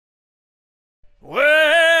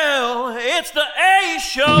It's the A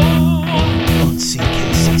Show on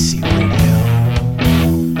CKCC Radio.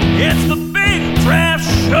 It's the big draft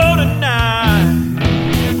show tonight.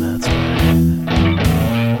 That's right.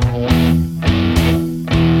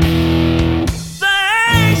 The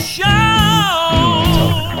A Show.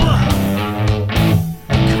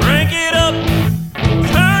 Crank it up,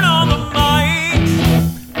 turn on the mic.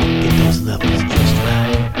 Get those levels just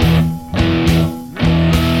right.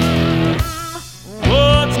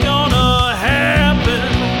 What's gonna happen?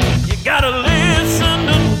 You gotta listen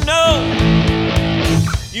to know.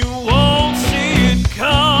 You won't see it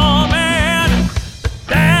coming, but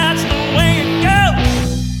that's the way it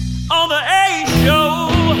goes on the A Show.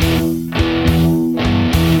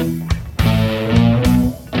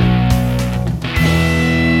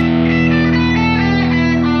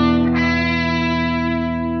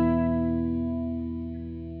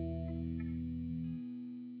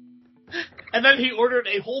 And then he ordered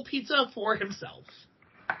a whole pizza for himself.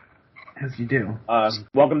 As you do.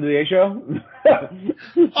 Welcome to the A Show.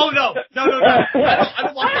 Oh, no. I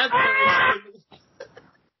don't want that.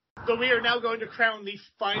 So we are now going to crown the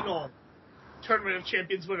final Tournament of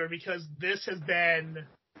Champions winner because this has been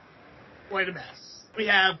quite a mess. We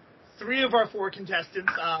have 3 of our 4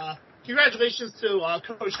 contestants. Congratulations to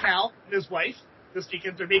Coach Cal and his wife this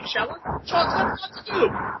weekend, their baby shower. Sean's had a lot to do.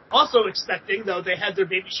 Also expecting, though they had their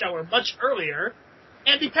baby shower much earlier,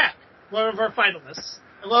 Andy Peck, one of our finalists.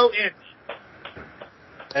 Hello, Andy.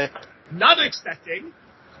 Hey. Not expecting,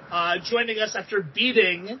 joining us after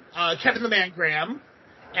beating Kevin the Man Graham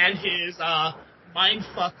and his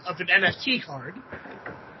mindfuck of an NFT card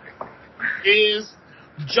is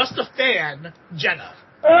just a fan, Jenna.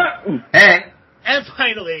 Hey! And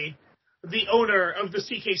finally, the owner of the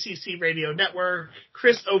CKCC Radio Network,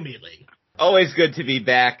 Chris O'Mealy. Always good to be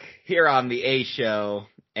back here on the A Show.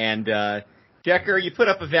 And, Decker, you put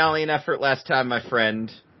up a valiant effort last time, my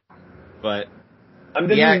friend. But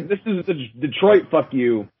This is the Detroit fuck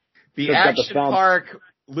you. the So it's got the Action sound- Park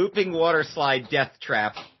looping water slide death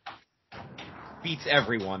trap beats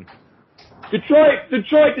everyone. Detroit!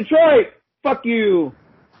 Fuck you!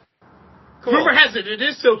 Cool. Rumor has it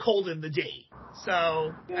is so cold in the day. So,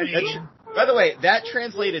 I mean, By the way, that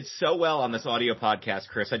translated so well on this audio podcast,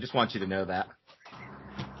 Chris. I just want you to know that.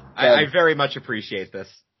 I very much appreciate this.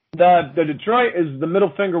 The Detroit is the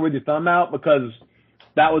middle finger with your thumb out because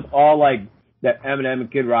that was all like that Eminem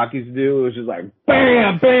and Kid Rock used to do. It was just like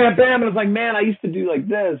bam, bam, bam, and it's like, man, I used to do like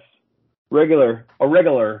this. A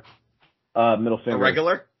regular middle finger. A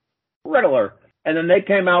Regular. And then they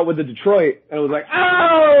came out with the Detroit, and it was like,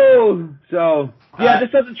 oh! So, yeah, this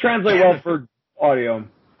doesn't translate well for audio.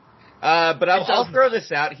 But I'll throw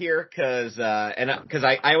this out here because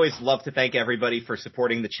I always love to thank everybody for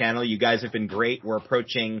supporting the channel. You guys have been great.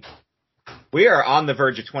 We are on the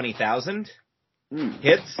verge of 20,000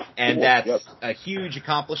 hits, and that's a huge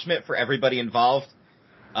accomplishment for everybody involved.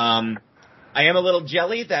 I am a little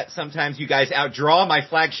jelly that sometimes you guys outdraw my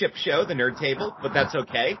flagship show, the Nerd Table, but that's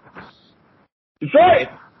okay. Detroit!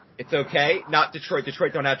 It's okay. Not Detroit.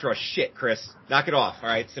 Detroit don't outdraw shit, Chris. Knock it off. All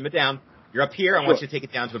right, simmer down. You're up here. I want you to take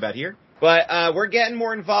it down to about here. But we're getting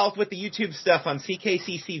more involved with the YouTube stuff on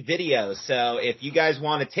CKCC Video. So if you guys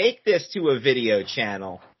want to take this to a video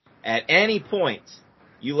channel at any point,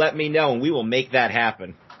 you let me know and we will make that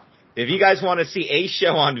happen. If you guys want to see a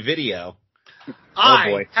show on video,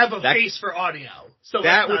 I have a face for audio. So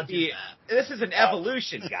that let's would not do be. that. This is an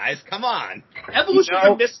evolution, guys. Come on. Evolution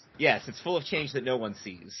from this. Yes, it's full of change that no one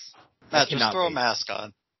sees. Matt, It just cannot throw a be. mask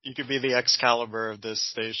on. You could be the Excalibur of this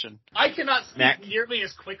station. I cannot speak Mac. nearly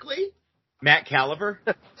as quickly. Matt Caliber.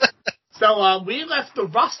 So we left the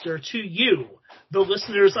roster to you, the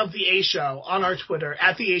listeners of the A Show, on our Twitter,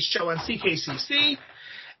 at the A Show on CKCC.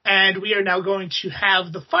 And we are now going to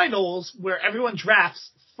have the finals where everyone drafts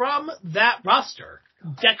from that roster.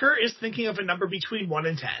 Decker is thinking of a number between 1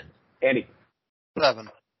 and 10. Andy. 7.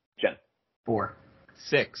 Jen. 4.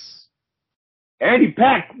 6. Andy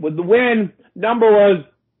Peck with the win. Number was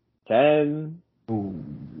 10. Ooh.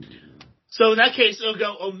 So in that case, it'll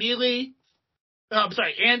go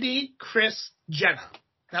Andy, Chris, Jenna.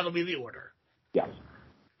 That'll be the order. Yeah.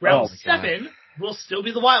 Round Oh, 7 will still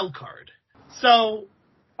be the wild card. So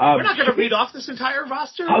we're not going to read off this entire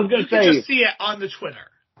roster. I was gonna You can say- just see it on the Twitter.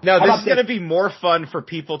 No, How this about is going to be more fun for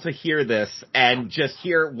people to hear this and just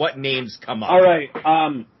hear what names come up. All right.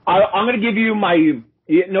 I'm going to give you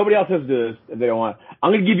nobody else has to do this if they don't want. I'm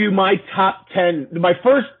going to give you my top 10, my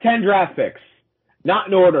first 10 draft picks, not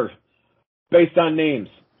in order, based on names.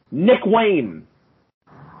 Nick Wayne,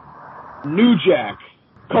 New Jack,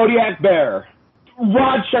 Kodiak Bear,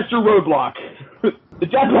 Rochester Roadblock, the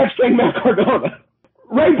Japanese King Matt Cardona,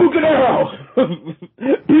 Ray Bucanero.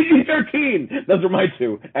 PG-13. Those are my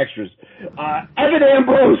two extras. Evan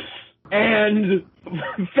Ambrose and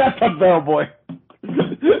Fat Tuck Barrel Boy.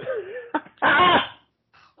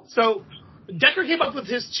 So, Decker came up with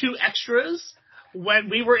his two extras when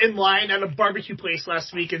we were in line at a barbecue place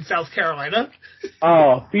last week in South Carolina.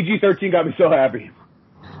 Oh, PG-13 got me so happy.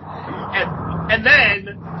 And then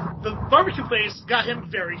the barbecue place got him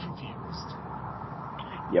very confused.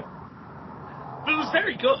 Yep. But it was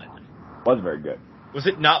very good. Was very good. Was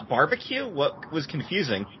it not barbecue? What was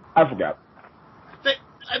confusing? I forgot.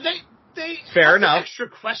 They Fair had enough. extra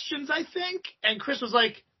questions, I think, and Chris was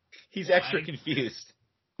like, He's extra confused.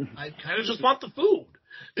 I kind of just want the food.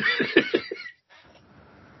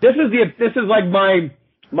 This is like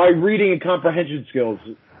my reading and comprehension skills.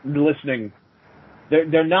 Listening,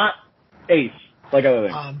 they're not ace like other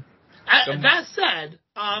things. That said,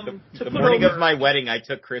 The morning of my wedding, I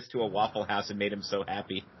took Chris to a Waffle House and made him so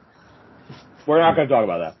happy. We're not going to talk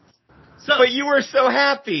about that. So, But you were so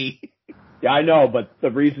happy. Yeah, I know, but the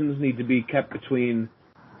reasons need to be kept between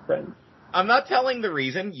friends. I'm not telling the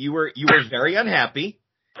reason. You were very unhappy.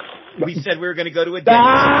 We said we were going to go to a dinner.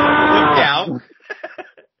 Looked out.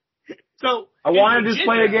 So I wanted to just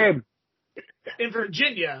play a game. In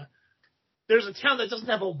Virginia, there's a town that doesn't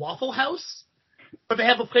have a Waffle House, but they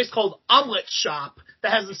have a place called Omelet Shop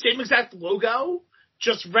that has the same exact logo,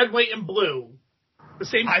 just red, white, and blue. The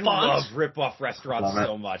same I font. love rip-off restaurants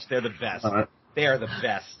so much. They're the best. They are the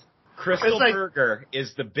best. Crystal It's like- Burger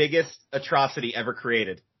is the biggest atrocity ever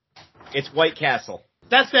created. It's White Castle.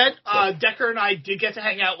 That said, Decker and I did get to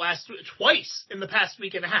hang out twice in the past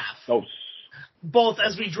week and a half. Oh, Both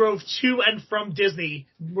as we drove to and from Disney,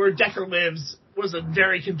 where Decker lives, was a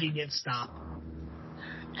very convenient stop.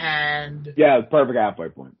 And yeah, perfect halfway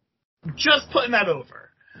point. just putting that over.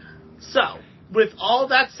 So, with all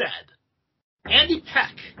that said, Andy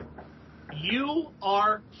Peck, you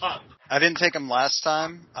are up. I didn't take him last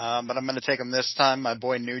time, but I'm going to take him this time. My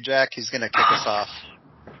boy New Jack, he's going to kick us off.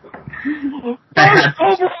 First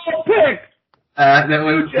overall pick. That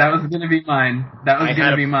was going to be mine. That was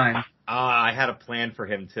going to be mine. I had a plan for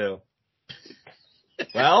him too.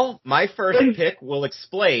 Well, my first pick will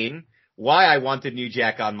explain why I wanted New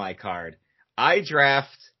Jack on my card. I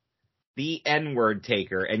draft the N-word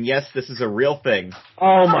taker, and yes, this is a real thing.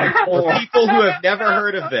 Oh my For god. people who have never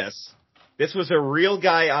heard of this was a real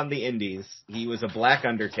guy on the Indies. He was a black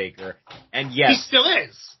Undertaker, and He yes, still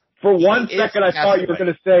is. For one He is second, I thought you were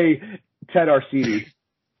going to say Ted Arcidi.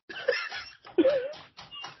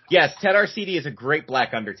 yes, Ted Arcidi is a great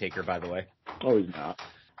black Undertaker, by the way. Oh, he's not.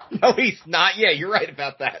 No, he's not. Yeah, you're right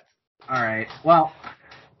about that. All right. Well,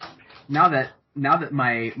 now that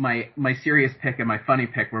my serious pick and my funny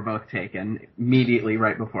pick were both taken immediately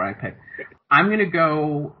right before I picked, I'm gonna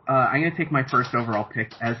go. I'm gonna take my first overall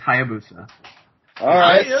pick as Hayabusa. All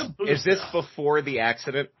right. Is this before the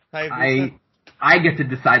accident? I get to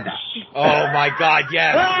decide that. Oh my God!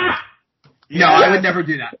 Yes. No, I would never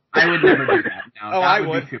do that. I would never do that. No, Oh, that I would.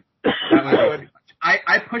 would. Be that would be too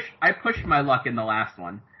much. I pushed my luck in the last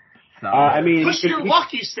one. So I mean, Push your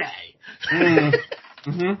luck, you say.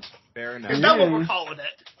 Mm-hmm. Fair enough. Is that what we're calling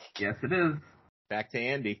it? Yes, it is. Back to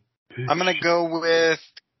Andy. I'm going to go with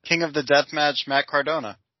King of the Deathmatch, Matt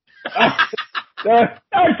Cardona. top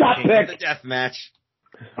King of the pick. death match.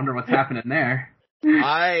 Wonder what's happening there.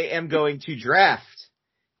 I am going to draft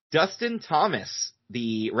Dustin Thomas,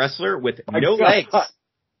 the wrestler with My no God. legs.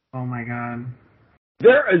 Oh my god.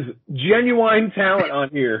 There is genuine talent on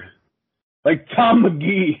here. Like Tom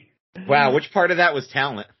McGee. Wow, which part of that was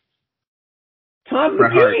talent? Tom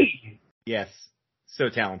Bret Hart. McGee. Yes, so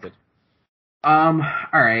talented. All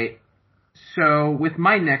right. So with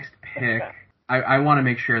my next pick, I want to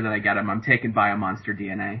make sure that I get him. I'm taking Biomonster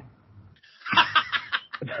DNA.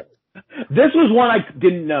 This was one I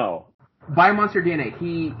didn't know. Biomonster DNA.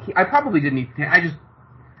 He I probably didn't need to take.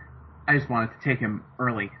 I just wanted to take him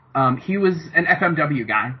early. He was an FMW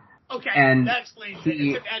guy. Okay, And that explains it.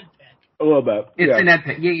 he- It's an ed pick. A little bit. It's yeah. an ed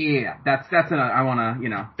pick. Yeah. That's I want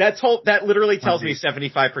to, That literally tells me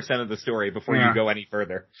 75% of the story before Yeah. you go any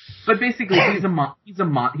further. But basically, he was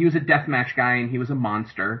a deathmatch guy, and he was a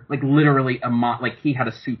monster. Like literally like he had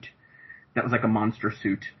a suit that was like a monster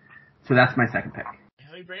suit. So that's my second pick.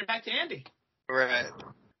 Now we bring it back to Andy. All right.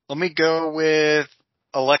 Let me go with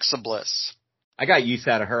Alexa Bliss. I got use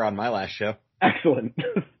out of her on my last show. Excellent.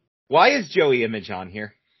 Why is Joey Image on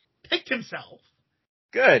here? Picked himself.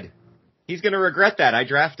 Good. He's going to regret that. I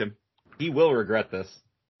draft him. He will regret this.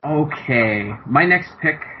 Okay, my next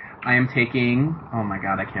pick, I am taking. Oh my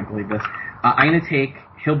god, I can't believe this. I'm gonna take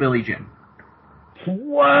Hillbilly Jim.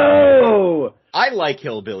 Whoa! I like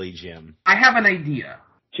Hillbilly Jim. I have an idea.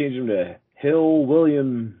 Change him to Hill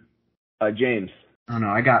William James. Oh no,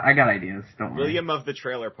 I got ideas. Don't worry. William of the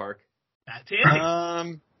Trailer Park. That's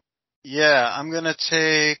it. Yeah, I'm gonna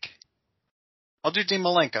take. I'll do Dean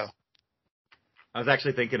Malenko. I was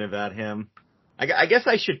actually thinking about him. I guess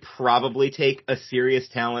I should probably take a serious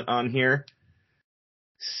talent on here.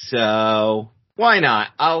 So, why not?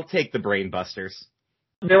 I'll take the Brainbusters.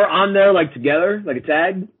 They were on there like together, like a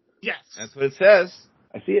tag. Yes. That's what it says.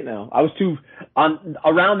 I see it now. I was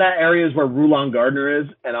around that area is where Rulon Gardner is,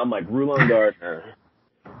 and I'm like, Rulon Gardner,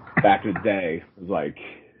 back in the day, was like,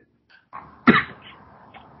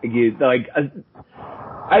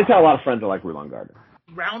 I just had a lot of friends that like Rulon Gardner.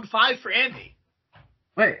 Round 5 for Andy.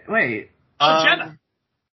 Wait. Jenna.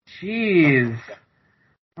 Jeez.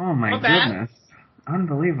 Oh my Not bad. goodness.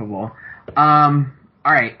 Unbelievable. All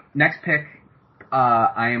right. Next pick.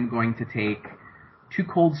 I am going to take Too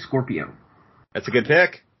Cold Scorpio. That's a good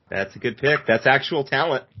pick. That's actual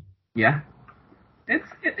talent. Yeah. It's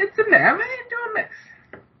in there. I'm going to do a mix.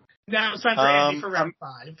 Now it's time for Andy for round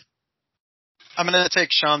 5. I'm gonna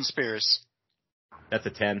take Sean Spears. That's a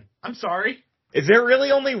 10. I'm sorry. Is there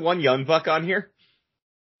really only one young buck on here?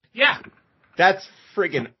 Yeah. That's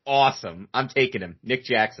friggin' awesome. I'm taking him. Nick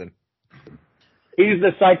Jackson. He's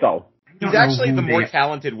the psycho. He's actually the more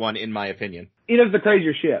talented one, in my opinion. He does the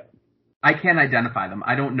crazier shit. I can't identify them.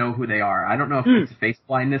 I don't know who they are. I don't know if it's a face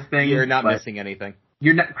blindness thing. You're not but missing anything.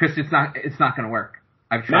 You're not, Chris. It's not going to work.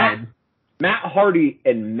 I've tried. Matt Hardy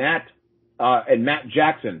and Matt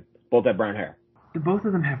Jackson both have brown hair. Do both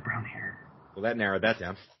of them have brown hair? Well, that narrowed that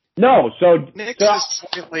down. No, so Nick's is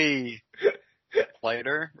slightly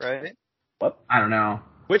lighter, right? What? I don't know.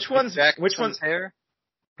 Which one's hair?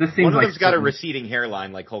 This seems one of like them's got a receding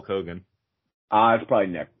hairline like Hulk Hogan. It's probably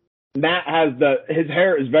Nick. Matt has his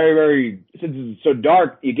hair is very, very, since it's so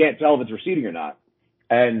dark, you can't tell if it's receding or not.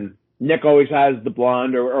 And Nick always has the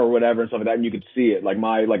blonde or whatever and stuff like that, and you can see it, like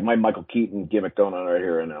my Michael Keaton gimmick going on right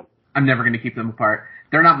here right now. I'm never going to keep them apart.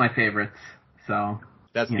 They're not my favorites, so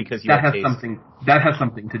that's because you that have has taste.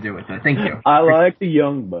 something to do with it. Thank you. I like the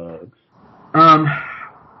young bugs.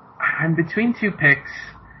 I'm between two picks.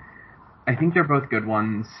 I think they're both good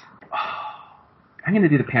ones. I'm going to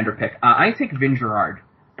do the pander pick. I take Vin Gerard.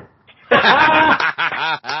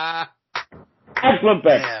 Excellent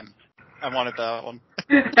pick. Man, I wanted that one.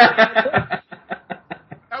 That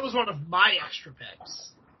was one of my extra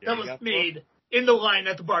picks. That was made in the line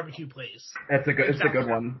at the barbecue place. It's a good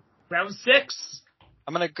one. Round 6.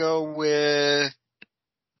 I'm gonna go with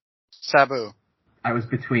Sabu. I was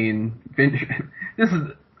between Vin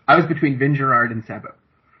Gerard and Sabu.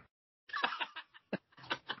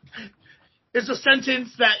 It's a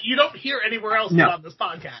sentence that you don't hear anywhere else on this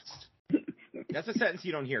podcast. That's a sentence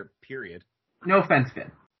you don't hear, period. No offense, Vin.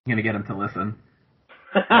 I'm going to get him to listen.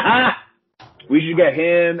 We should get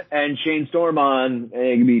him and Shane Storm on, and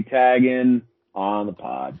he can be tagging on the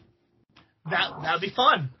pod. That'd be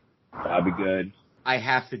fun. That'd be good. I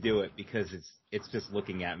have to do it because it's just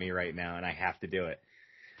looking at me right now, and I have to do it.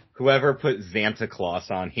 Whoever put Santa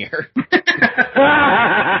Claus on here.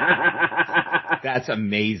 That's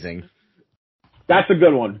amazing. That's a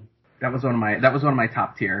good one. That was one of my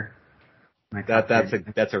top tier.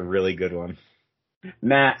 That's a really good one.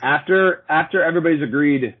 Matt, after everybody's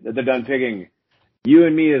agreed that they're done picking, you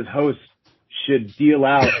and me as hosts should deal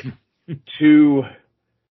out to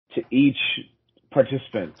each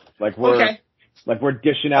participant. Like we're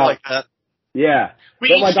dishing out. I like that. Yeah. We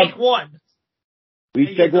each take one. We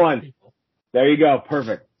each take one. There you go.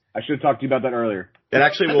 Perfect. I should have talked to you about that earlier. That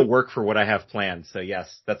actually will work for what I have planned. So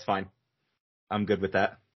yes, that's fine. I'm good with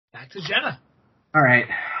that. Back to Jenna. All right.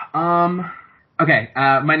 Okay.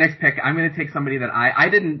 My next pick, I'm going to take somebody that I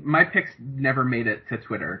didn't. My picks never made it to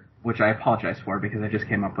Twitter, which I apologize for because I just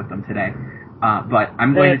came up with them today. But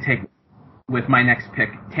I'm going to take with my next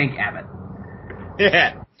pick Tank Abbott.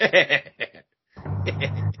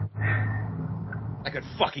 I could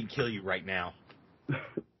fucking kill you right now.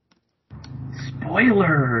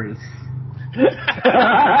 Spoilers.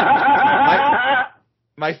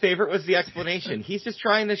 My favorite was the explanation. He's just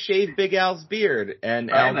trying to shave Big Al's beard,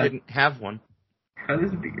 and Al didn't have one. Cut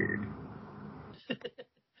his beard.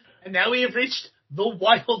 And now we have reached the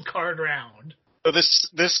wild card round. So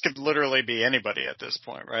this could literally be anybody at this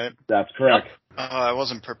point, right? That's correct. I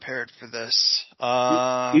wasn't prepared for this.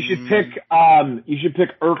 You should pick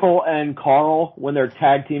Urkel and Carl when they're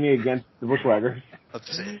tag teaming against the Bushwhackers.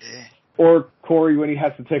 Let's see. Or Corey when he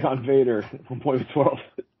has to take on Vader at 1.12.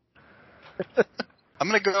 I'm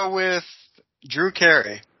gonna go with Drew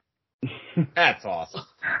Carey. That's awesome.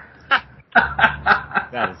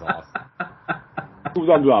 That is awesome. Who's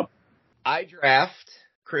on top? I draft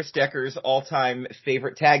Chris Decker's all-time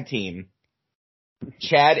favorite tag team,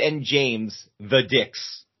 Chad and James, the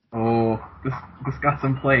Dicks. Oh, this got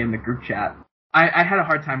some play in the group chat. I had a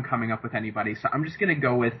hard time coming up with anybody, so I'm just gonna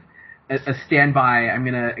go with a standby. I'm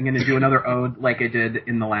gonna do another ode like I did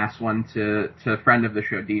in the last one to friend of the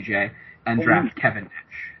show DJ and draft Kevin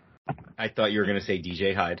Nash. I thought you were gonna say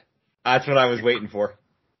DJ Hyde. That's what I was waiting for.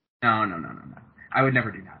 No. I would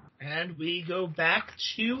never do that. And we go back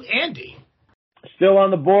to Andy. Still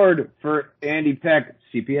on the board for Andy Peck,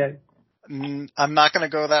 CPA. I'm not going to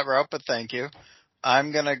go that route, but thank you.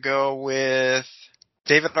 I'm going to go with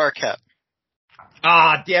David Arquette.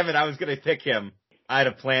 Ah, damn it, I was gonna pick him. I had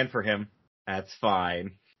a plan for him. That's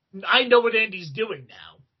fine. I know what Andy's doing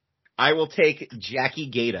now. I will take Jackie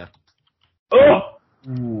Gata. Oh!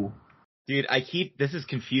 Ooh. Dude, this is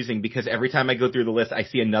confusing because every time I go through the list, I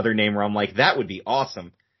see another name where I'm like, that would be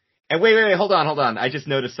awesome. And wait, hold on. I just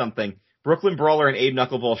noticed something. Brooklyn Brawler and Abe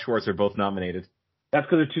Knuckleball Schwartz are both nominated. That's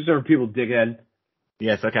because they're two separate people, dickhead.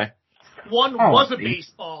 Yes, okay. One was a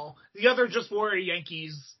baseball. The other just wore a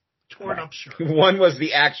Yankees torn up shirt. One was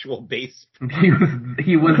the actual base.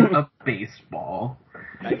 He was a baseball.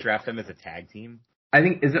 Can I draft them as a tag team? I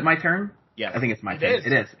think, is it my turn? Yes. I think it's my It turn. is.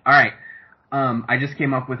 It is. All right. I just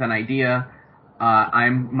came up with an idea.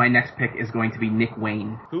 My next pick is going to be Nick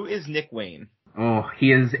Wayne. Who is Nick Wayne? Oh,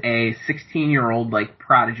 he is a 16-year-old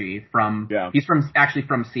prodigy from. Yeah. He's actually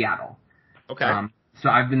from Seattle. Okay. So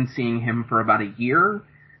I've been seeing him for about a year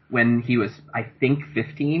when he was, I think,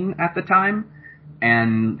 15 at the time,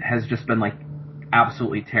 and has just been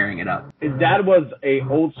absolutely tearing it up. His dad was a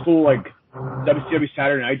old school WCW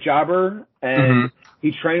Saturday Night jobber, and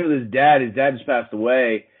he trained with his dad. His dad just passed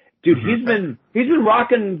away. Dude, he's been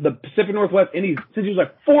rocking the Pacific Northwest Indies since he was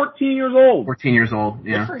 14 years old. 14 years old.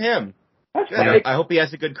 Yeah. Good for him. That's Good. right. I hope he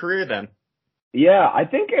has a good career then. Yeah, I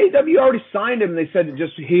think AEW already signed him. They said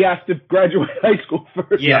he has to graduate high school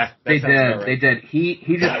first. Yeah, They that sounds about did. right. They did.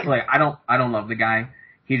 He just I don't love the guy.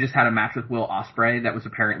 He just had a match with Will Ospreay that was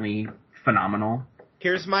apparently phenomenal.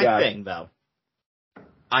 Here's my thing, though.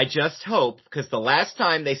 I just hope, because the last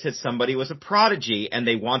time they said somebody was a prodigy and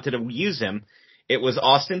they wanted to use him, it was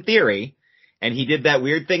Austin Theory, and he did that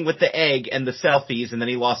weird thing with the egg and the selfies, and then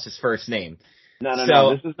he lost his first name. No. So-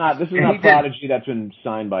 This is not he Prodigy that's been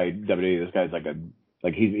signed by WWE. This guy's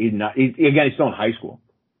he's still in high school.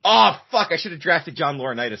 Oh, fuck, I should have drafted John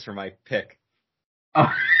Laurinaitis for my pick. Oh.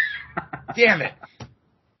 Damn it.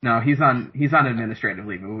 No, he's on administrative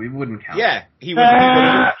leave. We wouldn't count. Yeah, he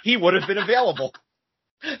would have been available.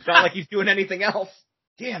 It's not like he's doing anything else.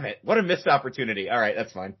 Damn it. What a missed opportunity. All right,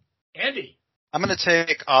 that's fine. Andy. I'm going to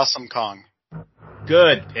take Awesome Kong.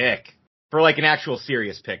 Good pick. For an actual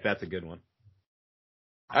serious pick, that's a good one.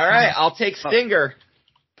 All right, I'll take Stinger.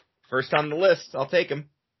 First on the list, I'll take him.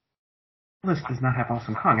 The list does not have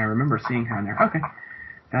Awesome Kong. I remember seeing her in there. Okay.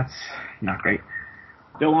 That's not great.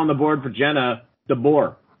 Still on the board for Jenna,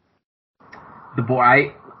 DeBoer. The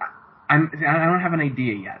boy, I don't have an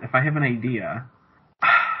idea yet. If I have an idea,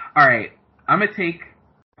 all right, I'm gonna take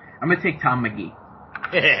Tom McGee.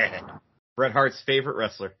 Bret Hart's favorite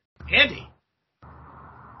wrestler. Andy.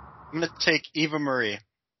 I'm going to take Eva Marie.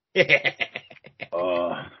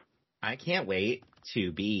 I can't wait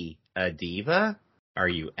to be a diva. Are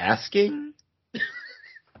you asking?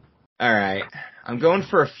 All right. I'm going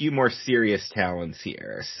for a few more serious talents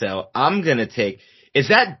here. So I'm going to take... Is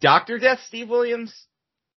that Dr. Death, Steve Williams?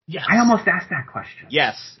 Yes. I almost asked that question.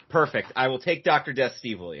 Yes. Perfect. I will take Dr. Death,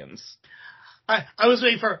 Steve Williams. I was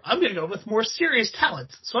waiting for, I'm going to go with more serious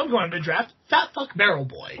talents. So I'm going to draft Fat Fuck Barrel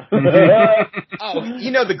Boy. Oh,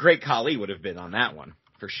 the Great Khali would have been on that one,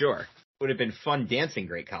 for sure. Would have been fun dancing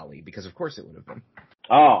Great Khali, because of course it would have been.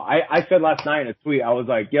 Oh, I said last night in a tweet, I was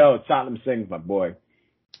like, yo, Tottenham Sings, my boy.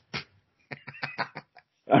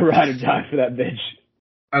 I ride or die for that bitch.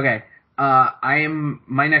 Okay.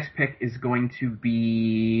 My next pick is going to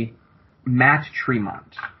be Matt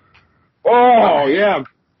Tremont. Oh, yeah.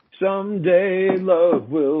 Someday love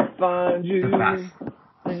will find you. The best.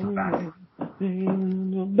 The best.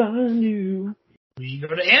 Will find you. We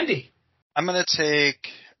go to Andy. I'm going to take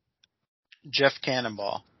Jeff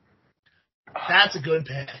Cannonball. That's a good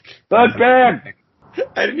pick. Not bad.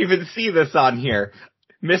 I didn't even see this on here.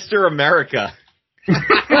 Mr. America.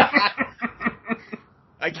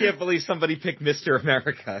 I can't believe somebody picked Mr.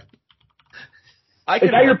 America. I Is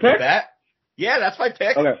can that your work with pick? that. Yeah, that's my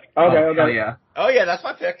pick. Okay. Hell yeah. Oh yeah, that's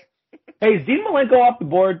my pick. Hey, is Dean Malenko off the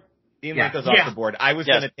board? Dean Yeah. Malenko's Yeah. off the board. I was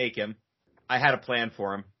going to take him. I had a plan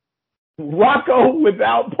for him. Rocco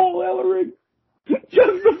without Paul Ellering. Just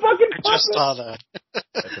the fucking I just saw that.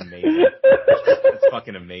 That's amazing. That's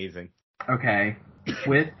fucking amazing. Okay.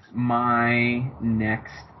 With my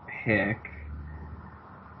next pick,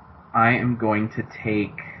 I am going to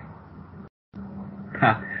take.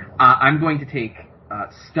 I'm going to take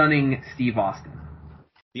stunning Steve Austin.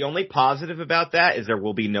 The only positive about that is there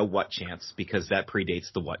will be no what chance because that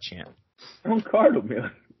predates the what chant. Don't cardle me.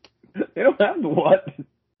 They don't have the what.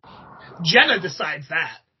 Jenna decides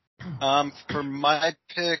that. For my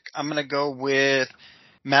pick, I'm gonna go with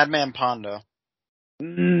Madman Pondo.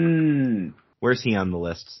 Where's he on the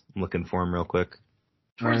list? I'm looking for him real quick.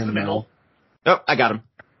 Towards the middle. Oh, I got him.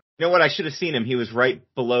 You know what? I should have seen him. He was right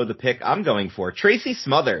below the pick I'm going for. Tracy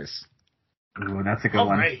Smothers. Ooh, that's a good All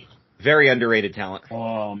one. right. Very underrated talent.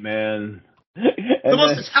 Oh, man. The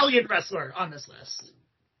most Italian wrestler on this list.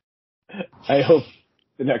 I hope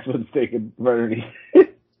the next one's taken underneath.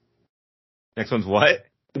 Next one's what?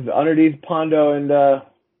 Underneath Pondo and,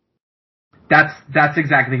 That's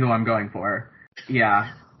exactly who I'm going for.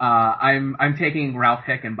 Yeah. I'm taking Ralph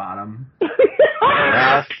Hickenbottom.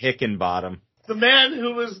 Ralph Hickenbottom. The man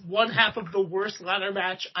who was one half of the worst ladder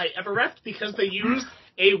match I ever refed because they used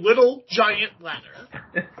a little giant ladder.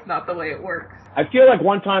 It's not the way it works. I feel like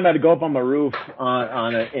one time I had to go up on my roof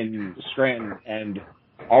in Scranton, and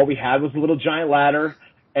all we had was a little giant ladder,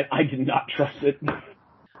 and I did not trust it.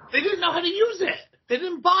 They didn't know how to use it. They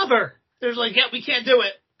didn't bother. They're like, yeah, we can't do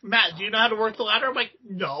it. Matt, do you know how to work the ladder? I'm like,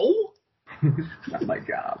 no. Not my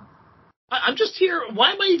job. I'm just here.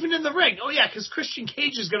 Why am I even in the ring? Oh, yeah, because Christian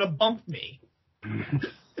Cage is going to bump me.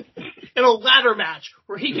 In a ladder match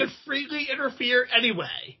where he could freely interfere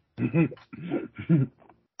anyway.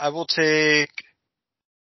 I will take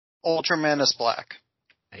Ultraman is Black.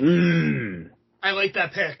 I like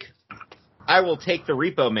that pick. I will take the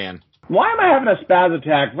Repo Man. Why am I having a spaz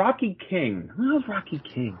attack? Rocky King. Who's Rocky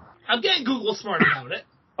King? I'm getting Google smart about it.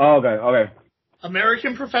 Oh, okay.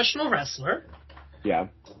 American professional wrestler. Yeah.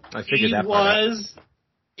 I figured He that part out. was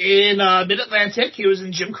in Mid-Atlantic. He was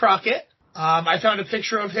in Jim Crockett. I found a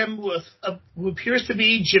picture of him with who appears to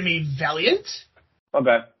be Jimmy Valiant.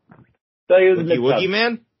 Okay. So he was a Woogie mix-up. Woogie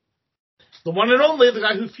Man? The one and only, the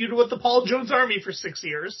guy who feuded with the Paul Jones Army for 6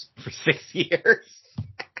 years. For 6 years?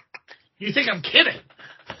 You think I'm kidding?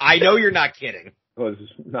 I know you're not kidding. It was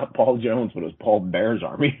not Paul Jones, but it was Paul Bear's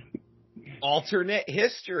Army. Alternate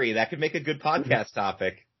history. That could make a good podcast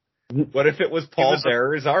topic. What if it was Paul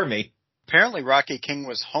Bearer's Army? Apparently Rocky King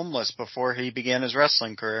was homeless before he began his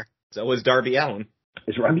wrestling career. So was Darby Allin.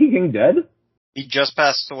 Is Rocky King dead? He just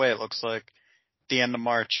passed away, it looks like, at the end of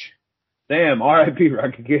March. Damn, R.I.P.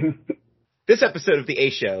 Rocky King. This episode of The A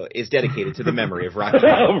Show is dedicated to the memory of Rocky King.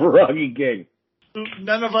 Of Rocky King. Who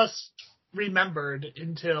none of us remembered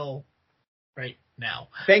until right now.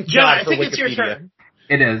 Thank Jenna, God I for think Wikipedia. it's your turn.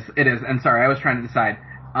 It is. And sorry, I was trying to decide.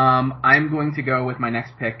 I'm going to go with my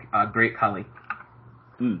next pick, Great Khali.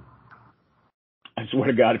 I swear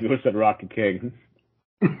to God, if you would have said Rocky King.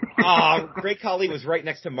 Oh, Great Khali was right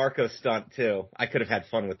next to Marco Stunt, too. I could have had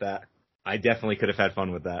fun with that. I definitely could have had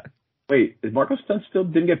fun with that. Wait, is Marco Stunt still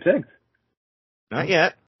didn't get picked? Not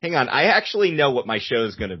yet. Hang on. I actually know what my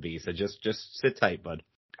show's going to be, so just sit tight, bud.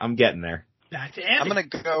 I'm getting there. Back to Andy. I'm going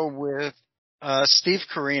to go with Steve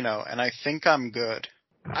Corino, and I think I'm good.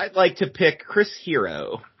 I'd like to pick Chris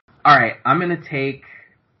Hero. All right, I'm going to take,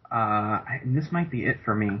 and this might be it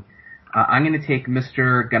for me. I'm going to take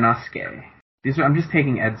Mr. Ganosuke. I'm just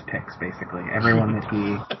taking Ed's picks, basically. Everyone that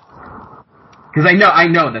he... Because I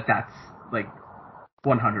know that's, like,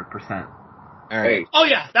 100%. All right. Oh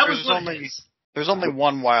yeah, that was There's what only- it is. There's only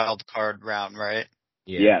one wild card round, right?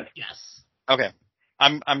 Yeah. Yes. Yes. Okay.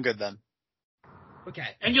 I'm good then. Okay,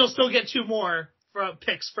 and you'll still get 2 more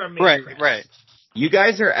picks from me. Right, Chris. right. You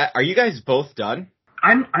guys are you guys both done?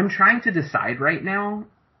 I'm trying to decide right now.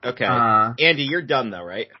 Okay. Uh, Andy, you're done though,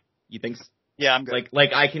 right? You think so? Yeah, I'm good.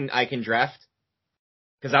 Like I can draft?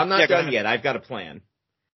 Cause I'm not Yeah, go done ahead. yet. I've got a plan.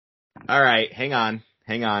 All right. Hang on.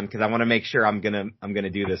 Cause I want to make sure I'm gonna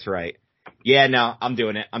do this right. Yeah, no, I'm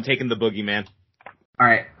doing it. I'm taking the Boogeyman. All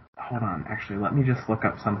right, hold on. Actually, let me just look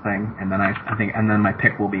up something, and then I think, and then my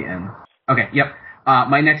pick will be in. Okay, yep.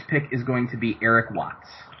 My next pick is going to be Eric Watts.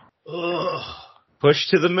 Ugh. Push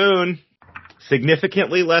to the moon.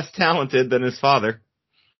 Significantly less talented than his father.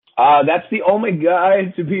 That's the only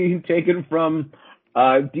guy to be taken from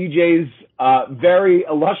DJ's very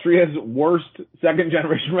illustrious worst second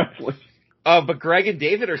generation wrestlers. Oh, but Greg and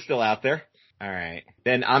David are still out there. All right.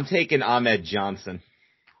 Then I'm taking Ahmed Johnson.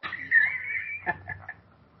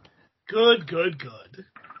 Good.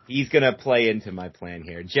 He's going to play into my plan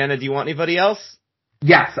here. Jenna, do you want anybody else?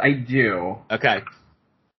 Yes, I do. Okay.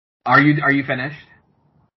 Are you finished?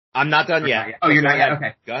 I'm not done yet. Oh, you're Go not yet? ahead.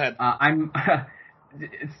 Okay. Go ahead.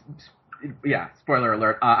 Yeah, spoiler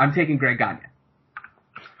alert. I'm taking Greg Gagne.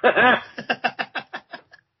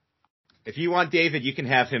 If you want David, you can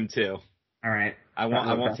have him too. All right. I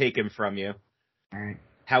won't take him from you. All right.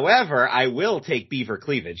 However, I will take Beaver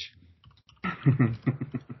Cleavage.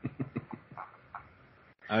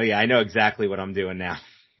 Oh yeah, I know exactly what I'm doing now.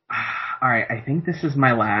 All right, I think this is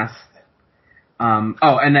my last.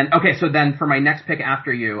 So then for my next pick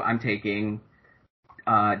after you, I'm taking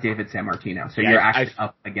David Sammartino. So Yeah, you're actually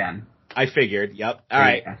up again. I figured. Yep. All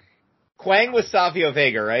right. Yeah. Quang was Savio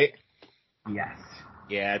Vega, right? Yes.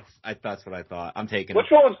 Yeah, that's what I thought. I'm taking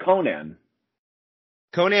Which him. one was Conan?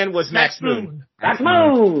 Conan was Max Moon. Max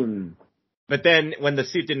Moon! But then when the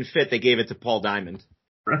suit didn't fit, they gave it to Paul Diamond.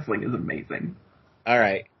 Wrestling is amazing. All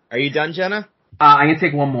right. Are you done, Jenna? I'm gonna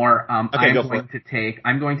take one more. Okay, go for it.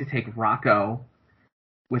 I'm going to take Rocco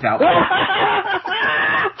without.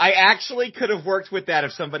 I actually could have worked with that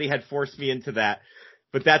if somebody had forced me into that,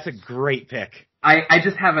 but that's a great pick. I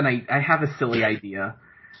just have I have a silly idea.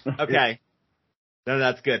 Okay. No,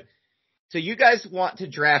 that's good. So you guys want to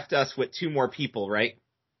draft us with 2 more people, right?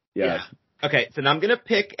 Yes. Okay, so now I'm going to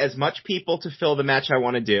pick as much people to fill the match I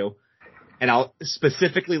want to do, and I'll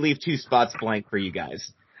specifically leave 2 spots blank for you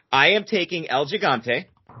guys. I am taking El Gigante.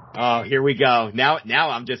 Oh, here we go. Now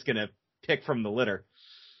I'm just going to pick from the litter.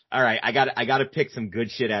 All right, I got to pick some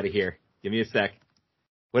good shit out of here. Give me a sec.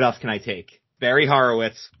 What else can I take? Barry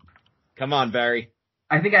Horowitz. Come on, Barry.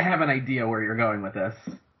 I think I have an idea where you're going with this.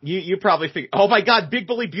 You probably figure. Oh my God, Big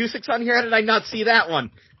Bully Busick's on here. How did I not see that one?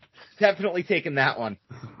 Definitely taking that one.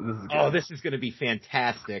 This is good. Oh, this is going to be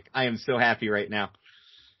fantastic. I am so happy right now.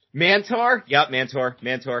 Mantor? Yep,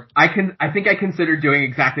 Mantor. I think I consider doing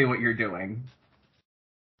exactly what you're doing.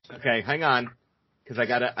 Okay, hang on, because I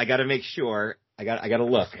gotta make sure. I gotta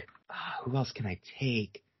look. Who else can I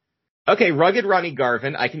take? Okay, Rugged Ronnie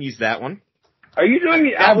Garvin. I can use that one. Are you doing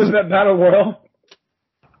the Alphabet Battle Royal?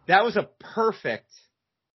 That was a perfect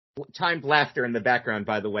timed laughter in the background,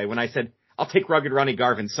 by the way. When I said, I'll take Rugged Ronnie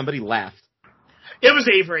Garvin, somebody laughed. It was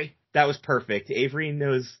Avery. That was perfect. Avery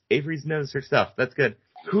knows her stuff. That's good.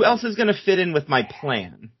 Who else is going to fit in with my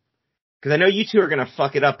plan? Because I know you 2 are going to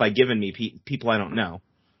fuck it up by giving me people I don't know.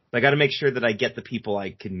 But I got to make sure that I get the people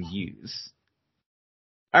I can use.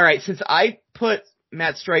 All right, since I put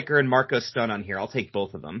Matt Stryker and Marco Stunt on here, I'll take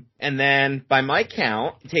both of them. And then, by my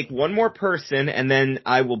count, take one more person, and then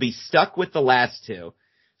I will be stuck with the last 2.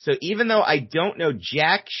 So even though I don't know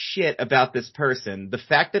jack shit about this person, the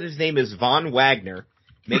fact that his name is Von Wagner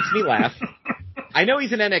makes me laugh. I know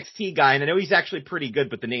he's an NXT guy, and I know he's actually pretty good,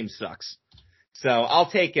 but the name sucks. So I'll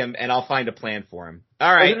take him, and I'll find a plan for him.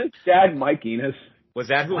 All right. Wasn't his dad Mike Enos? Was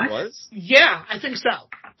that who What? it was? Yeah, I think so.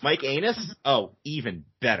 Mike Anus? Oh, even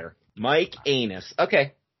better. Mike Anus.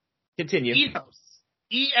 Okay. Continue. Enos.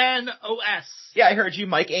 E-N-O-S. Yeah, I heard you,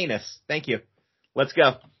 Mike Anus. Thank you. Let's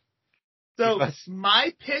go. So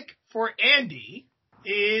my pick for Andy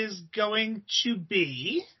is going to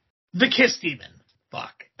be the Kiss Demon.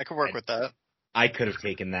 Fuck. I could work with that. I could have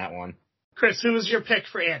taken that one. Chris, who was your pick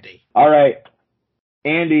for Andy? All right.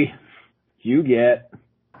 Andy, you get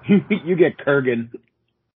Kurgan.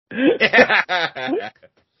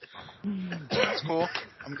 That's cool.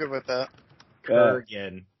 I'm good with that.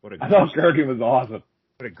 Kurgan. I thought Kurgan was awesome.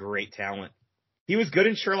 What a great talent. He was good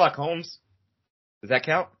in Sherlock Holmes. Does that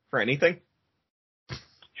count for anything?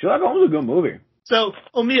 Sherlock Holmes is a good movie. So,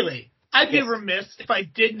 O'Mealy, I'd be remiss if I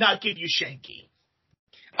did not give you Shanky.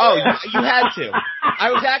 Oh, you had to. I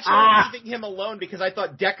was actually leaving him alone because I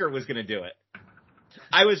thought Decker was going to do it.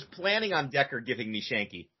 I was planning on Decker giving me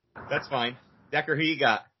Shanky. That's fine. Decker, who you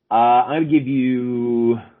got? I'm going to give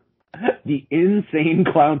you the Insane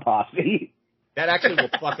Clown Posse. That actually will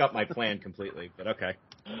fuck up my plan completely, but okay.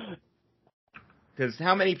 Because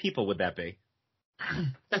how many people would that be?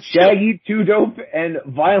 Shaggy, Two Dope, and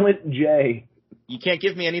Violent J. You can't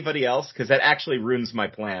give me anybody else because that actually ruins my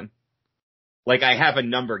plan. Like I have a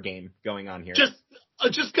number game going on here.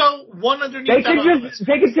 Just go one underneath They the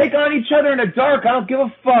can take on each other in the dark. I don't give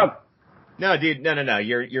a fuck. No, dude, no.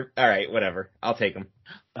 You're all right. Whatever. I'll take them.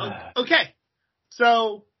 Okay.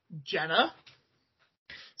 So, Jenna,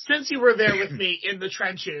 since you were there with me in the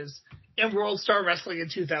trenches in World Star Wrestling in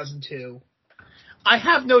 2002, I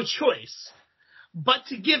have no choice but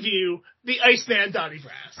to give you the Iceman Donnie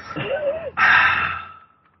Brass.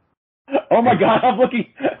 Oh my god, I'm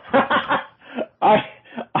looking.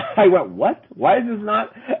 I went, what? Why is this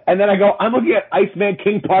not? And then I go, I'm looking at Iceman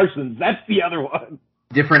King Parsons. That's the other one.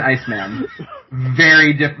 Different Iceman.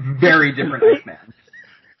 Very different Iceman.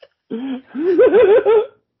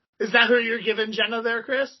 Is that who you're giving Jenna there,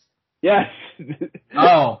 Chris? Yes.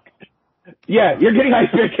 Oh. Yeah, you're getting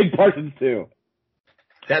Iceman King Parsons too.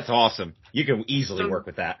 That's awesome. You can easily work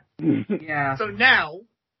with that. Yeah. So now,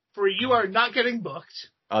 for You Are Not Getting Booked.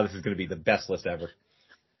 Oh, this is going to be the best list ever.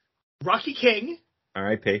 Rocky King.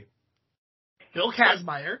 R.I.P. Bill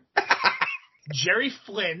Kazmaier. Jerry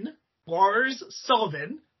Flynn. Lars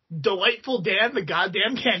Sullivan. Delightful Dan, the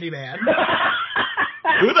goddamn Candyman.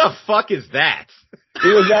 Who the fuck is that? He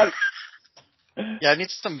was that. Yeah, I need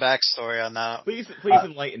some backstory on that. Please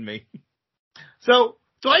enlighten me. So,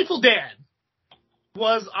 Delightful Dan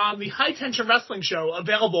was on the High Tension Wrestling Show,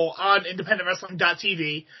 available on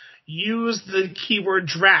independentwrestling.tv. Use the keyword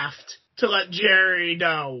draft to let Jerry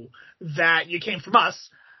know that you came from us.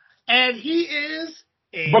 And he is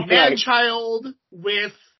a man-child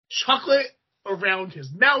with chocolate around his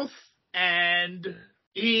mouth, and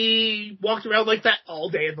he walked around like that all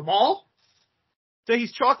day in the mall. So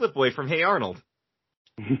he's Chocolate Boy from Hey Arnold.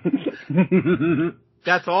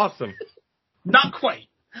 That's awesome. Not quite.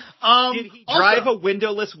 Did he drive a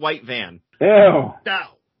windowless white van? Ew. No.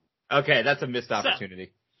 Okay, that's a missed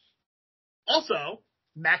opportunity. Also,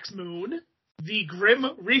 Max Moon, the Grim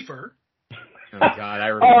Reaper. Oh God, I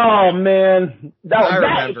remember. Oh man, that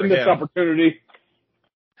was a missed him. opportunity.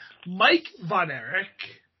 Mike Von Erich,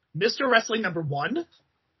 Mr. Wrestling #1,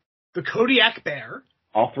 the Kodiak Bear.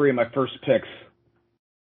 All three of my first picks.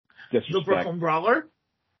 Disrespect. The Brooklyn Brawler,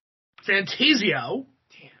 Fantasio.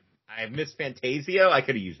 I missed Fantasio. I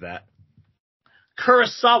could have used that.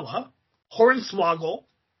 Kurosawa, Hornswoggle,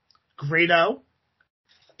 Grado,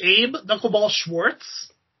 Abe Knuckleball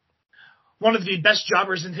Schwartz, one of the best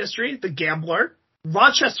jobbers in history, the Gambler,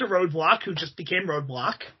 Rochester Roadblock, who just became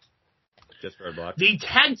Roadblock, Just Roadblock. the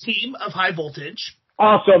tag team of High Voltage.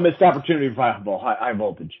 Also, missed opportunity for high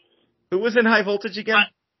voltage. Who was in High Voltage again?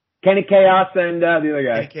 Kenny Chaos and the other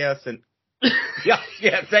guy. Kenny Chaos and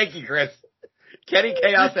yeah. Thank you, Chris. Kenny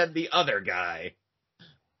Chaos and the other guy.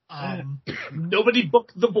 Nobody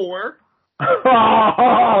Booked the Boar.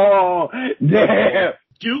 Oh, damn.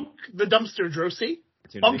 Duke the Dumpster Drosy.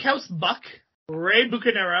 Bunkhouse Buck. Ray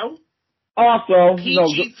Bucanero. Also,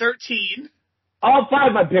 PG-13. All five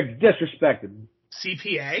of my picks disrespected.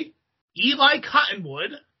 CPA. Eli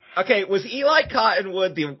Cottonwood. Okay, was Eli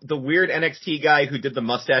Cottonwood the weird NXT guy who did the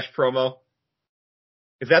mustache promo?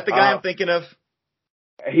 Is that the guy I'm thinking of?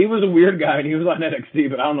 He was a weird guy, and he was on NXT,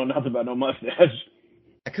 but I don't know nothing about no mustache.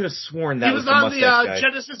 I could have sworn that he was the on mustache the guy.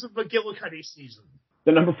 Genesis of McGillicuddy season.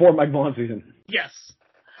 The #4 Mike Vaughn season. Yes.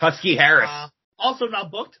 Husky Harris. Also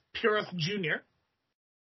not booked, Purith Jr.,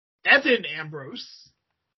 Evan Ambrose,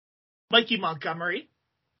 Mikey Montgomery,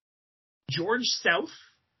 George South,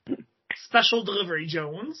 Special Delivery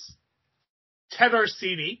Jones, Ted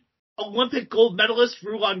Arcidi, Olympic gold medalist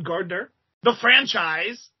Rulon Gardner, The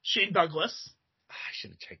Franchise, Shane Douglas, I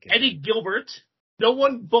should have checked it. Eddie Gilbert. No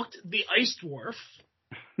one booked the Ice Dwarf.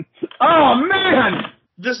 Oh, man!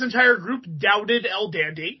 This entire group doubted El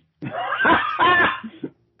Dandy.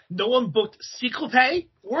 No one booked Cyclope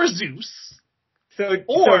or Zeus.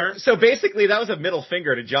 So basically that was a middle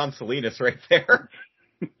finger to John Salinas right there.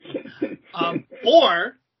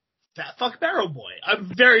 Or Fat Fuck Barrow Boy.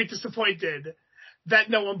 I'm very disappointed that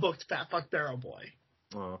no one booked Fat Fuck Barrow Boy.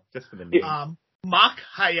 Oh, just for the name. Mock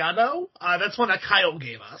Hayato. That's one that Kyle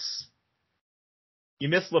gave us. You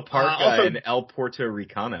missed La Parca and El Puerto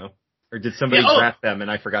Ricano. Or did somebody draft them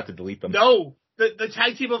and I forgot to delete them? No. The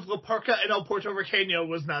tag team of La Parca and El Puerto Ricano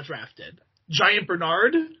was not drafted. Giant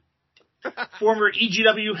Bernard. Former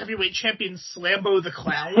EGW heavyweight champion Slambo the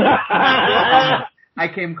Clown. I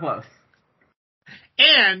came close.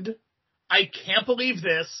 And, I can't believe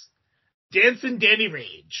this, Dancing Danny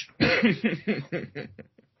Rage.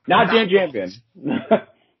 Not Dan Champion.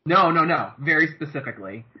 No. Very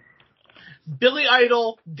specifically. Billy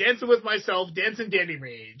Idol, Dancing with Myself, Dancing Danny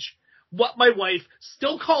Rage. What my wife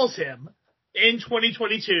still calls him in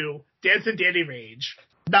 2022, Dancing Danny Rage.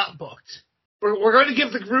 Not booked. We're going to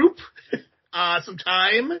give the group some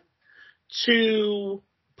time to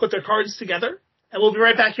put their cards together, and we'll be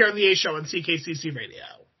right back here on the A Show on CKCC Radio.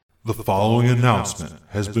 The following announcement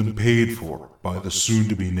has been paid for by the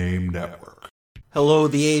soon-to-be-named network. Hello,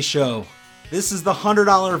 the A Show. This is the $100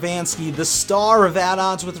 Vansky, the star of At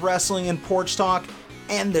Odds with Wrestling and Porch Talk,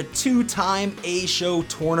 and the two-time A Show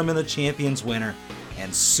Tournament of Champions winner,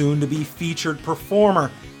 and soon-to-be featured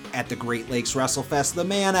performer at the Great Lakes WrestleFest, the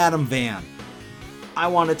man Adam Van. I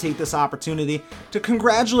want to take this opportunity to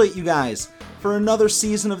congratulate you guys for another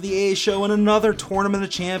season of the A Show and another Tournament of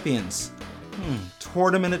Champions.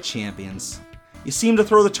 Tournament of Champions. You seem to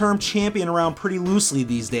throw the term champion around pretty loosely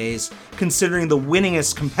these days, considering the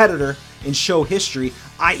winningest competitor in show history,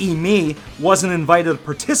 i.e. me, wasn't invited to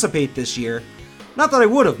participate this year. Not that I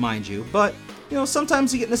would have, mind you, but,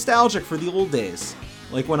 sometimes you get nostalgic for the old days.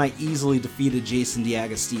 Like when I easily defeated Jason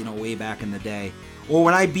D'Agostino way back in the day. or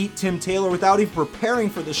when I beat Tim Taylor without even preparing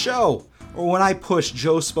for the show, or when I pushed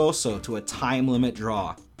Joe Sposo to a time limit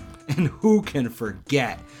draw. And who can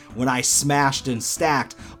forget when I smashed and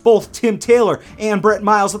stacked both Tim Taylor and Brett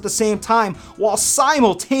Miles at the same time while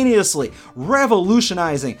simultaneously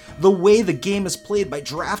revolutionizing the way the game is played by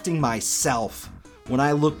drafting myself. When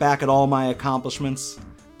I look back at all my accomplishments,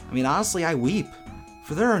 I mean, honestly, I weep,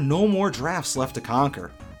 for there are no more drafts left to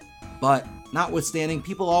conquer. But notwithstanding,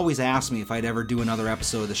 people always ask me if I'd ever do another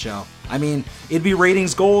episode of the show. I mean, it'd be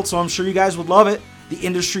ratings gold, so I'm sure you guys would love it. The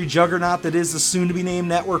industry juggernaut that is the soon-to-be-named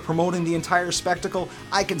network promoting the entire spectacle,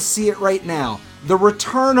 I can see it right now. The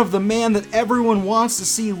return of the man that everyone wants to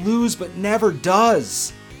see lose but never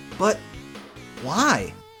does. But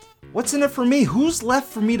why? What's in it for me? Who's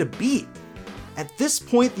left for me to beat? At this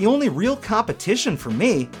point, the only real competition for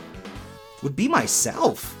me would be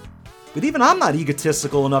myself. But even I'm not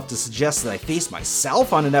egotistical enough to suggest that I face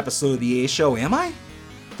myself on an episode of the A Show, am I?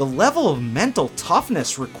 The level of mental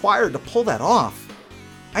toughness required to pull that off,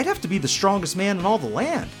 I'd have to be the strongest man in all the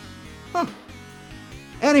land. Huh.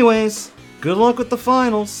 Anyways, good luck with the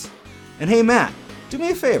finals. And hey Matt, do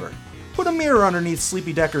me a favor. Put a mirror underneath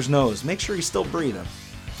Sleepy Decker's nose. Make sure he's still breathing.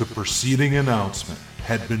 The preceding announcement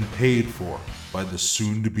had been paid for by the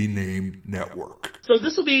soon-to-be-named network. So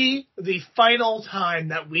this will be the final time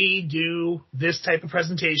that we do this type of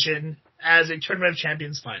presentation as a Tournament of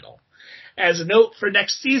Champions final. As a note for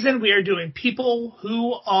next season, we are doing people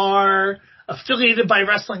who are affiliated by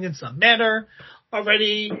wrestling in some manner.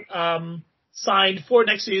 Already signed for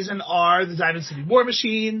next season are the Diamond City War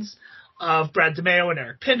Machines of Brad DeMeo and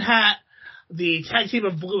Eric Pinhat, the tag team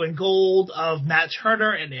of Blue and Gold of Matt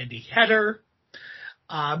Turner and Andy Header,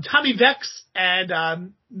 Tommy Vex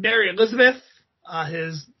and Mary Elizabeth,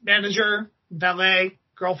 his manager, valet,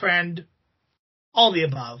 girlfriend, all the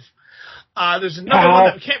above. There's another one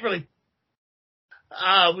that we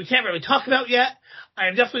can't really talk about yet. I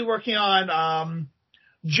am definitely working on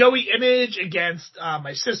Joey Image against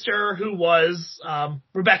my sister, who was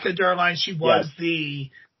Rebecca Durline. She was the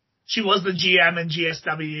GM in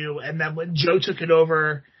GSW, and then when Joe took it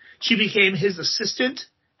over, she became his assistant.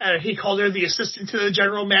 He called her the assistant to the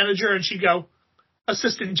general manager, and she'd go,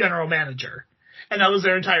 assistant general manager. And that was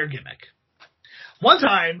their entire gimmick. One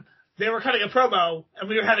time, they were cutting a promo, and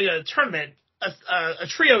we were having a tournament, a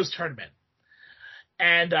trios tournament.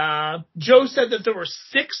 And Joe said that there were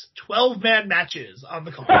 6 12-man matches on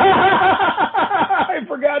the card. I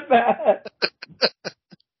forgot that.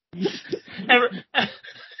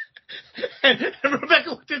 and Rebecca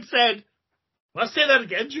looked and said, "Want to say that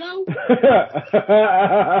again, Joe?"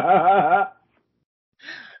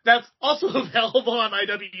 That's also available on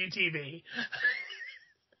IWTV.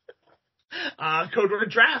 Code word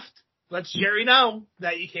draft. Lets Jerry know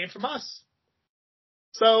that you came from us.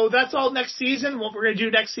 So that's all next season. What we're going to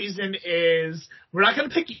do next season is we're not going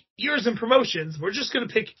to pick years and promotions. We're just going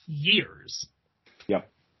to pick years.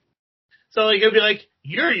 Yep. So you're going to be like,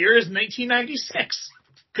 your year is 1996.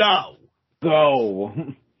 Go.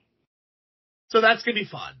 So that's going to be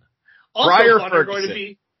fun. Also Briar fun Ferguson. are going to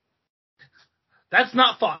be... That's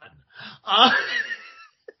not fun.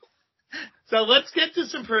 So let's get to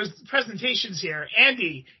some presentations here.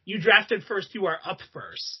 Andy, you drafted first. You are up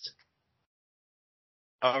first.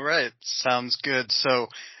 All right. Sounds good. So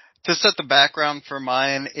to set the background for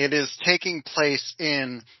mine, it is taking place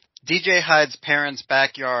in DJ Hyde's parents'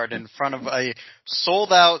 backyard in front of a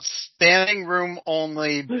sold-out, standing room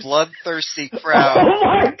only, bloodthirsty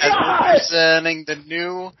crowd as representing the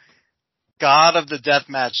new God of the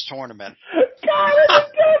Deathmatch tournament. God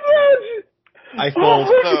of the Deathmatch! I fold.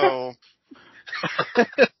 So,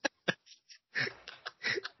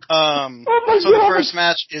 so the first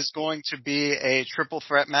match is going to be a triple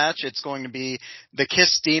threat match. It's going to be the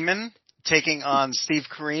Kiss Demon taking on Steve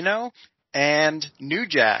Corino and New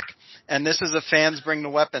Jack. And this is a fans bring the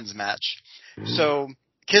weapons match. So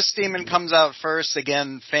Kiss Demon comes out first.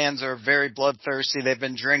 Again, fans are very bloodthirsty. They've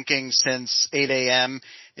been drinking since 8 a.m.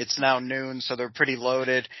 It's now noon, so they're pretty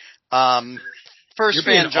loaded. First You're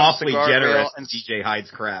fan being jumps the awfully guardrail generous and to DJ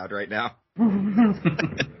Hyde's crowd right now.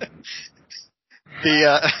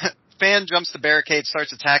 the fan jumps the barricade,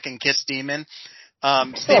 starts attacking Kiss Demon.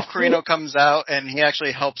 Steve Corino comes out, and he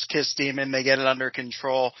actually helps Kiss Demon. They get it under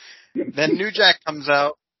control. Then New Jack comes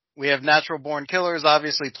out. We have Natural Born Killers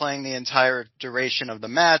obviously playing the entire duration of the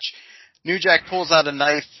match. New Jack pulls out a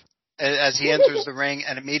knife as he enters the ring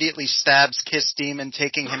and immediately stabs Kiss Demon,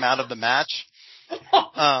 taking him out of the match.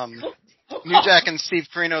 New Jack and Steve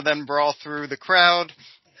Corino then brawl through the crowd.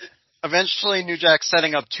 Eventually, New Jack's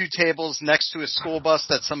setting up 2 tables next to a school bus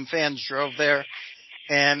that some fans drove there,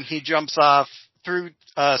 and he jumps off through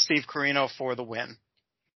Steve Corino for the win.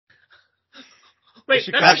 Wait,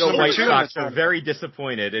 The that's Chicago number White two in Sox the are tournament. very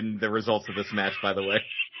disappointed in the results of this match, by the way.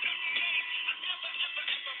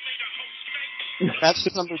 Match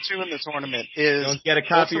number 2 in the tournament is Don't get a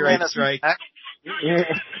copyright Ultraman strike. Attack.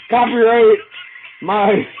 Copyright.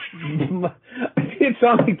 It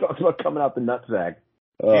sounds like talks about coming out the nutsack.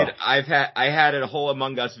 Dude, I had a whole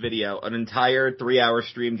Among Us video, an entire 3-hour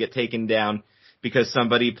stream get taken down because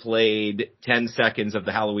somebody played 10 seconds of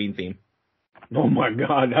the Halloween theme. Oh my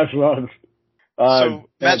God, that's love. So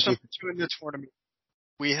match number 2 in the tournament,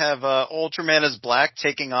 we have Ultraman is Black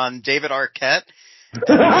taking on David Arquette.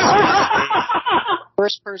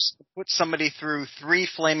 First person to put somebody through 3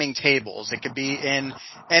 flaming tables. It could be in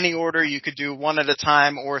any order. You could do 1 at a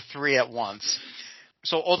time or 3 at once.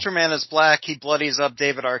 So Ultraman is Black. He bloodies up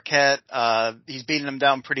David Arquette. He's beating him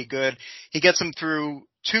down pretty good. He gets him through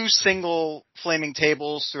 2 single flaming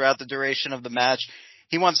tables throughout the duration of the match.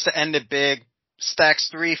 He wants to end it big. Stacks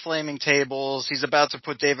 3 flaming tables. He's about to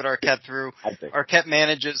put David Arquette through. Arquette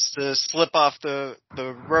manages to slip off the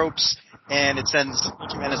ropes, and it sends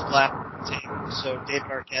Ultraman is Black on the table. So David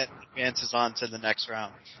Arquette advances on to the next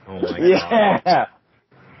round. Oh my God. Yeah.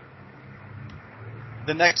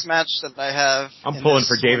 The next match that I have... I'm pulling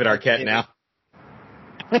for David Arquette now.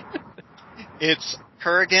 It's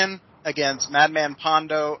Kurgan against Madman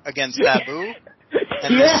Pondo against Sabu.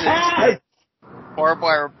 And this is a barbed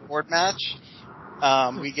wire board match.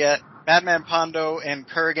 We get Madman Pondo and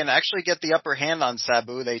Kurgan actually get the upper hand on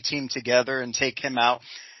Sabu. They team together and take him out.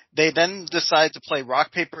 They then decide to play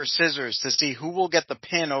rock, paper, scissors to see who will get the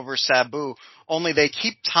pin over Sabu, only they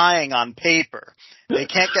keep tying on paper. They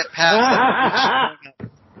can't get past it.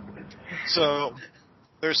 So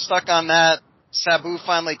they're stuck on that. Sabu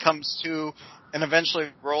finally comes to and eventually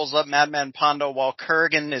rolls up Madman Pondo while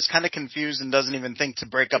Kurgan is kind of confused and doesn't even think to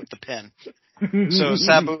break up the pin. So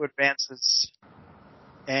Sabu advances.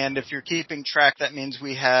 And if you're keeping track, that means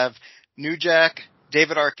we have New Jack,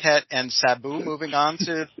 David Arquette, and Sabu moving on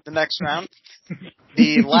to the next round.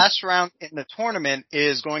 The last round in the tournament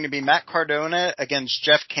is going to be Matt Cardona against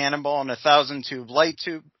Jeff Cannonball in a 1,000 light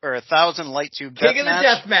tube King of the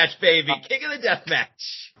death match, baby. King of the death match.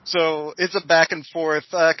 So it's a back and forth,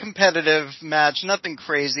 competitive match. Nothing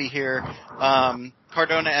crazy here.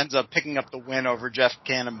 Cardona ends up picking up the win over Jeff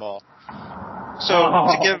Cannonball. So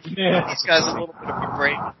to give these guys a little bit of a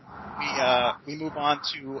break, we move on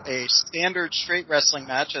to a standard straight wrestling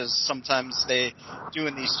match, as sometimes they do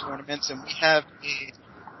in these tournaments, and we have a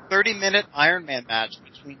 30-minute Iron Man match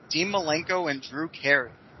between Dean Malenko and Drew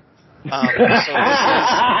Carey.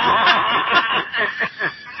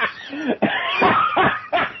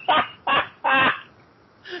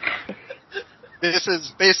 This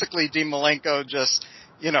is basically Dean Malenko just,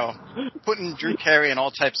 putting Drew Carey in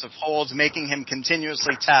all types of holds, making him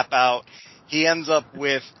continuously tap out. He ends up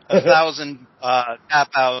with 1,000 tap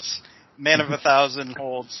outs, man of 1,000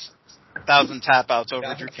 holds, 1,000 tap outs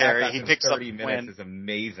over Drew Carey. He picks up the win. 30 minutes is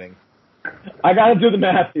amazing. I gotta do the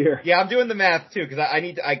math here. Yeah, I'm doing the math too, because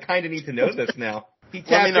I kind of need to know this now. He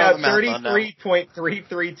tapped out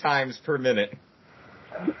 33.33 times per minute.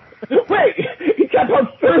 Wait, he tapped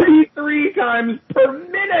out 33 times per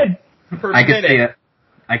minute! I could see it.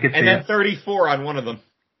 And then 34 on one of them.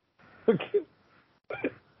 Oh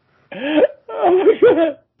my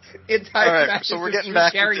God. Entire match. So we're getting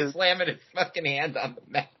back Carey into slamming his fucking hand on the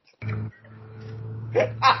mat.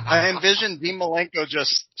 I envision Dean Malenko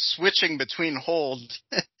just switching between holds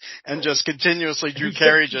and just continuously Drew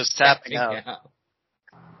Carey just tapping out.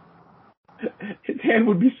 His hand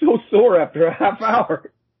would be so sore after a half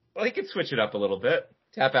hour. Well, he could switch it up a little bit.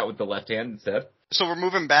 Tap out with the left hand instead. So we're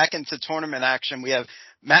moving back into tournament action. We have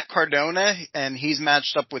Matt Cardona, and he's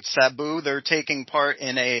matched up with Sabu. They're taking part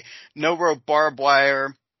in a no-rope barbed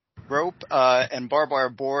wire rope and barbed wire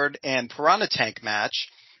board and piranha tank match.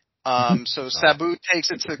 So Sabu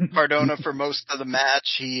takes it to Cardona for most of the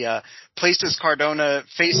match. He places Cardona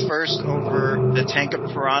face first over the tank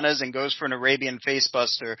of piranhas and goes for an Arabian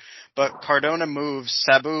facebuster. But Cardona moves.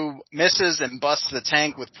 Sabu misses and busts the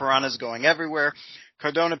tank with piranhas going everywhere.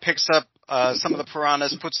 Cardona picks up some of the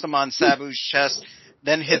piranhas, puts them on Sabu's chest,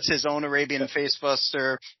 then hits his own Arabian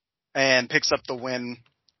facebuster and picks up the win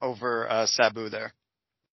over Sabu there.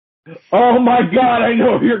 Oh my God, I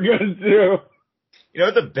know what you're gonna do. You know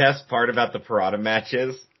what the best part about the piranha match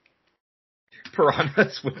is?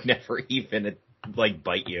 Piranhas would never even,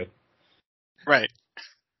 bite you. Right.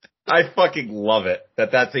 I fucking love it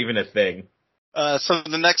that's even a thing. So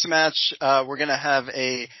the next match, we're gonna have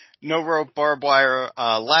a no-rope barbed wire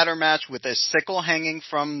ladder match with a sickle hanging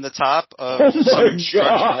from the top of some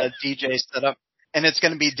DJ setup. and it's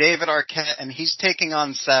going to be David Arquette, and he's taking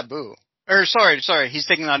on Sabu. Or sorry, he's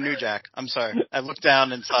taking on New Jack. I'm sorry, I looked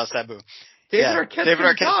down and saw Sabu. David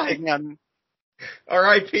Arquette's taking on.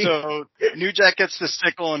 R.I.P. So New Jack gets the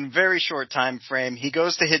sickle in very short time frame. He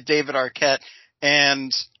goes to hit David Arquette,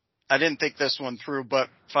 and I didn't think this one through, but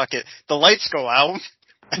fuck it. The lights go out.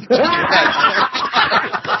 DJ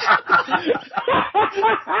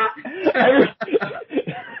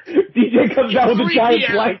comes out with a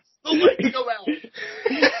giant blanket. The lights go out. He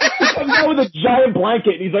comes out with a giant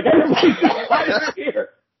blanket, and he's like, everybody get out of here.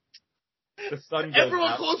 The sun goes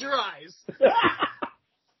Everyone out. close your eyes.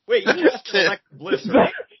 Wait, you just Alexa Bliss,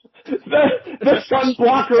 right? The sun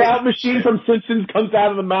blocker out machine from Simpsons comes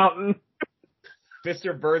out of the mountain.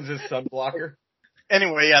 Mr. Burns' sun blocker.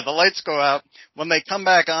 Anyway, yeah, the lights go out. When they come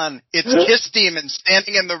back on, it's Kiss Demon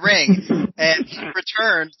standing in the ring, and he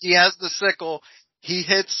returns. He has the sickle. He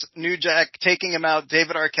hits New Jack, taking him out.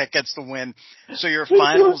 David Arquette gets the win. So your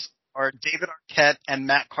finals are David Arquette and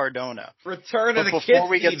Matt Cardona. Return of the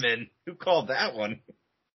Kiss Demon. Who called that one?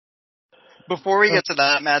 Before we get to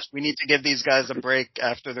that match, we need to give these guys a break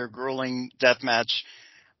after their grueling death match.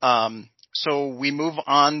 So we move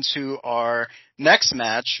on to our next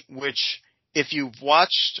match, which if you've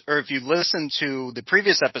watched or if you listened to the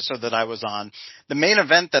previous episode that I was on, the main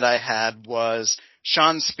event that I had was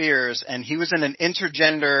Sean Spears, and he was in an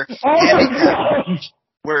intergender handicap match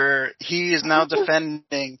where he is now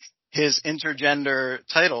defending his intergender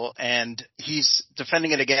title, and he's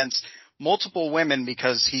defending it against multiple women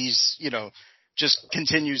because he's, just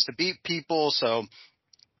continues to beat people. So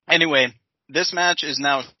anyway, this match is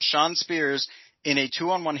now Sean Spears in a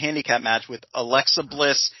 2-on-1 handicap match with Alexa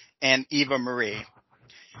Bliss and Eva Marie.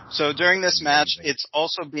 So during this match, it's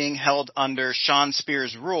also being held under Sean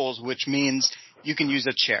Spears rules, which means you can use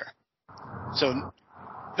a chair. So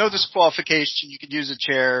no disqualification. You could use a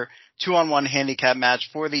chair, 2-on-1 handicap match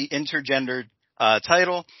for the intergender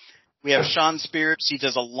title. We have Sean Spears. He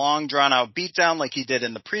does a long, drawn-out beatdown like he did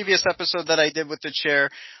in the previous episode that I did with the chair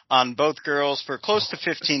on both girls for close to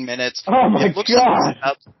 15 minutes. Oh, my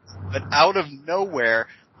God. But out of nowhere,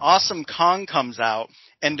 Awesome Kong comes out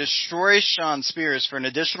and destroys Sean Spears for an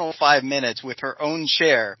additional 5 minutes with her own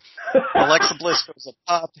chair. Alexa Bliss goes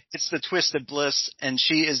up, hits the Twisted Bliss, and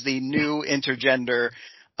she is the new intergender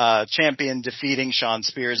champion, defeating Sean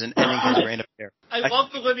Spears and ending his reign of terror. I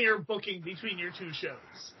love the linear booking between your two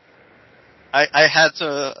shows. I had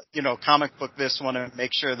to, comic book this one and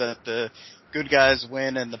make sure that the good guys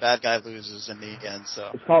win and the bad guy loses in the end. So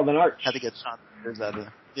it's called an arch. Had to get Sean Spears out of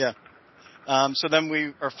there. Yeah. So then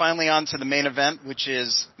we are finally on to the main event, which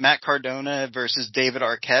is Matt Cardona versus David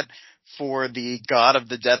Arquette for the God of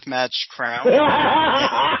the Deathmatch crown.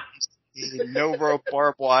 No rope,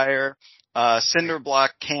 barbed wire, cinder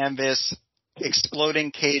block canvas,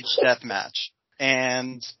 exploding cage death match.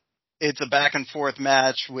 And it's a back and forth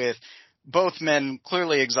match with both men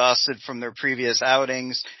clearly exhausted from their previous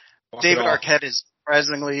outings. David Arquette is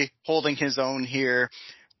surprisingly holding his own here.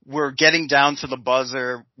 We're getting down to the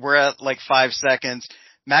buzzer. We're at like 5 seconds.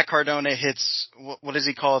 Matt Cardona hits, what does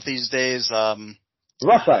he call it these days?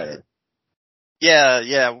 Rough Rider.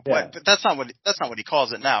 Yeah. But that's not what he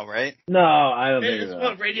calls it now, right? No, I don't think It's so.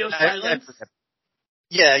 what, radio silence?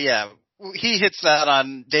 Yeah. He hits that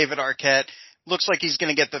on David Arquette. Looks like he's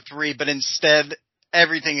going to get the 3, but instead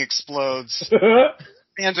everything explodes.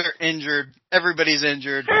 Fans are injured. Everybody's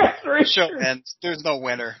injured. Show ends. There's no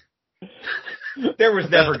winner. There was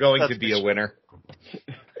never going to be a winner.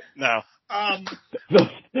 No. The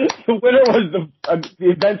winner was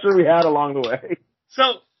the adventure we had along the way.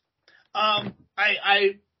 So,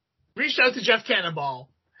 I reached out to Jeff Cannonball,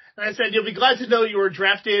 and I said, you'll be glad to know you were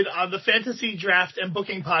drafted on the fantasy draft and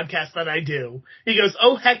booking podcast that I do. He goes,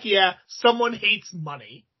 oh, heck yeah, someone hates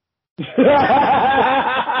money.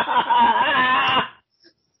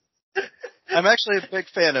 I'm actually a big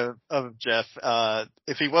fan of Jeff.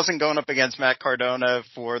 If he wasn't going up against Matt Cardona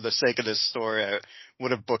for the sake of this story, I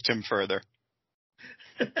would have booked him further.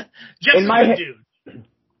 Jeff's a good dude.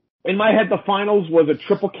 In my head, the finals was a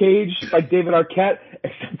triple cage by David Arquette,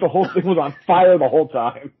 except the whole thing was on fire the whole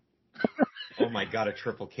time. Oh my God, a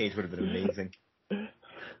triple cage would have been amazing.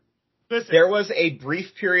 Listen, There was a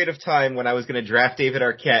brief period of time when I was going to draft David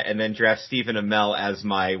Arquette and then draft Stephen Amell as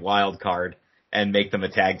my wild card and make them a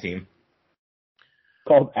tag team.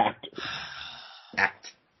 Called Act.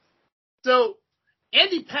 So,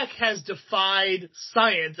 Andy Peck has defied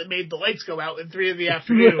science and made the lights go out in 3 in the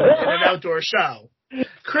afternoon in an outdoor show.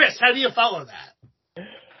 Chris, how do you follow that?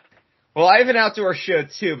 Well, I have an outdoor show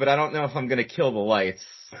too, but I don't know if I'm going to kill the lights.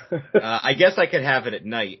 I guess I could have it at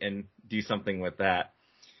night and do something with that.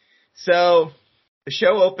 So, the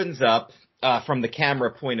show opens up, from the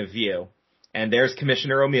camera point of view. And there's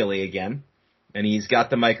Commissioner O'Mealy again. And he's got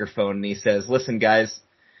the microphone and he says, listen, guys,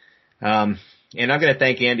 and I'm going to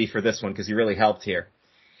thank Andy for this one because he really helped here.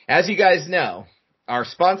 As you guys know, our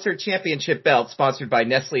sponsored championship belt, sponsored by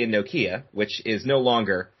Nestle and Nokia, which is they're no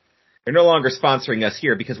longer sponsoring us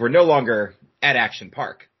here because we're no longer at Action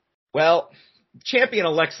Park. Well, champion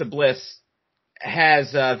Alexa Bliss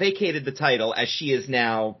has vacated the title as she is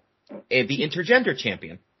now the intergender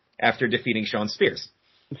champion after defeating Shawn Spears.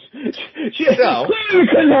 She clearly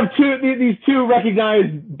couldn't have these two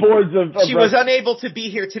recognized boards of she was unable to be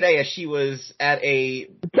here today as she was at a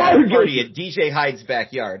party at DJ Hyde's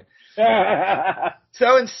backyard.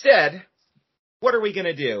 So instead, what are we going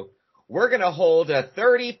to do? We're going to hold a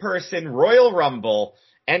 30-person Royal Rumble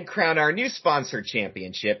and crown our new sponsored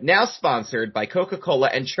championship, now sponsored by Coca-Cola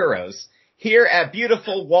and Churros, here at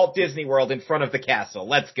beautiful Walt Disney World in front of the castle.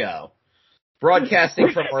 Let's go.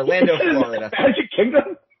 Broadcasting from Orlando, Florida. Magic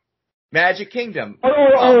Kingdom? Magic Kingdom.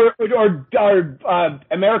 Or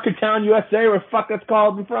Americatown, USA, or fuck that's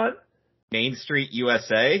called in front? Main Street,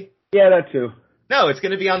 USA? Yeah, that too. No, it's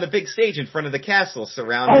going to be on the big stage in front of the castle,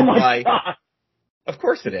 surrounded by... God. Of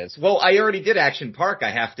course it is. Well, I already did Action Park.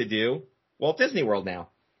 I have to do Walt Disney World now.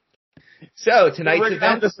 So, tonight's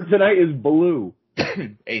event... Tonight is blue.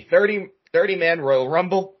 A 30-man Royal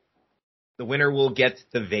Rumble. The winner will get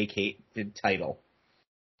the vacated title.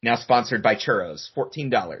 Now sponsored by Churros.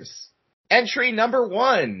 $14. Entry number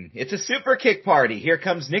 1. It's a super kick party. Here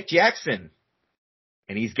comes Nick Jackson.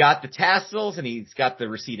 And he's got the tassels, and he's got the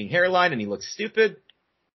receding hairline, and he looks stupid.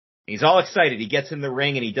 He's all excited. He gets in the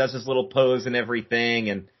ring, and he does his little pose and everything.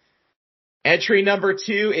 And entry number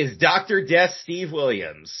 2 is Dr. Death Steve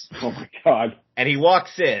Williams. Oh, my God. And he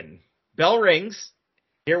walks in. Bell rings.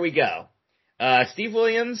 Here we go. Steve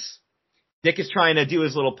Williams, Dick is trying to do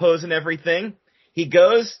his little pose and everything. He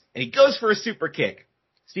goes for a super kick.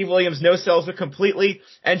 Steve Williams no-sells it completely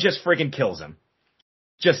and just friggin' kills him.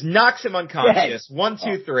 Just knocks him unconscious. 1,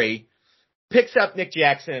 2, 3. Picks up Nick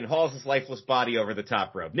Jackson and hauls his lifeless body over the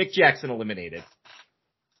top rope. Nick Jackson eliminated.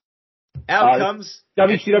 Out comes...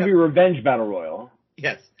 WCW Revenge Battle Royal.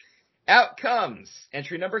 Yes. Out comes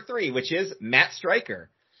entry number 3, which is Matt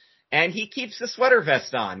Stryker. And he keeps the sweater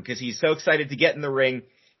vest on because he's so excited to get in the ring.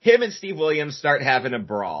 Him and Steve Williams start having a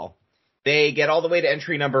brawl. They get all the way to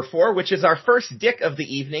entry number 4, which is our first Dick of the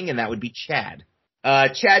evening, and that would be Chad.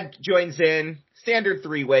 Chad joins in. Standard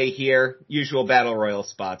 3-way here. Usual Battle Royal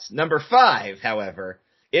spots. Number 5, however,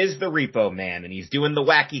 is the Repo Man, and he's doing the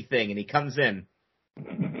wacky thing, and he comes in.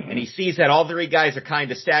 And he sees that all 3 guys are kind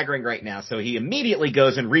of staggering right now, so he immediately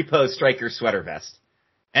goes and repos Stryker's sweater vest.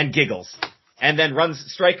 And giggles. And then runs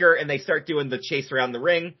Stryker, and they start doing the chase around the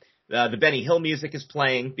ring. The Benny Hill music is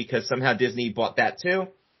playing, because somehow Disney bought that too.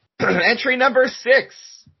 Entry number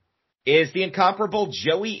 6 is the incomparable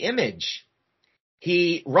Joey Image.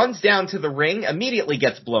 He runs down to the ring, immediately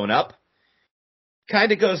gets blown up,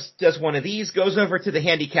 kind of does one of these, goes over to the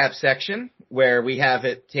handicap section where we have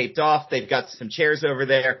it taped off. They've got some chairs over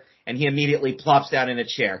there, and he immediately plops down in a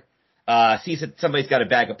chair. Sees that somebody's got a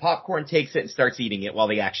bag of popcorn, takes it, and starts eating it while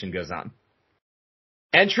the action goes on.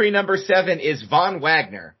 Entry number 7 is Von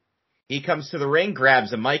Wagner. He comes to the ring,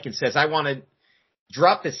 grabs a mic, and says, I want to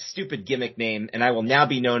drop this stupid gimmick name, and I will now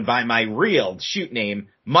be known by my real shoot name,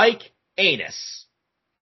 Mike Anus.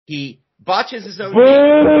 He botches his own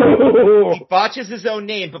name. He botches his own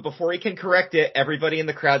name, but before he can correct it, everybody in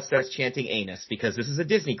the crowd starts chanting anus, because this is a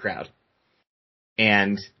Disney crowd.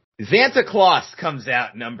 And Santa Claus comes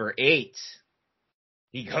out, number 8.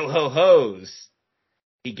 He ho-ho-hos.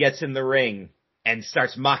 He gets in the ring and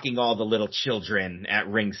starts mocking all the little children at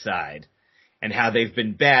ringside and how they've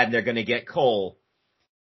been bad and they're going to get coal.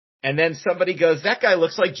 And then somebody goes, that guy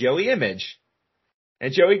looks like Joey Image.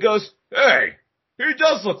 And Joey goes, hey, he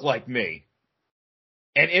does look like me.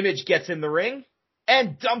 And Image gets in the ring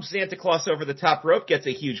and dumps Santa Claus over the top rope, gets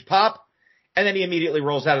a huge pop, and then he immediately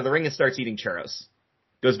rolls out of the ring and starts eating churros.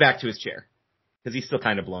 Goes back to his chair, because he's still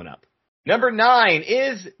kind of blown up. Number 9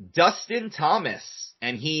 is Dustin Thomas,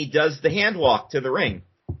 and he does the hand walk to the ring,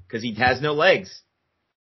 because he has no legs.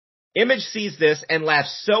 Image sees this and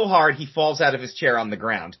laughs so hard he falls out of his chair on the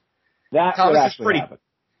ground. That would actually happen.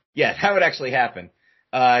 Yeah, that would actually happen.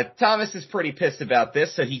 Thomas is pretty pissed about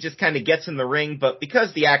this, so he just kind of gets in the ring, but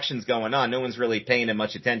because the action's going on, no one's really paying him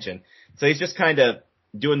much attention. So he's just kind of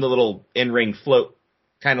doing the little in-ring float,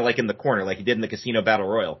 kind of like in the corner, like he did in the Casino Battle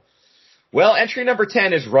Royal. Well, entry number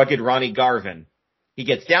 10 is Rugged Ronnie Garvin. He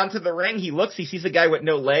gets down to the ring, he looks, he sees a guy with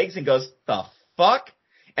no legs, and goes, the fuck?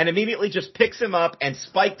 And immediately just picks him up and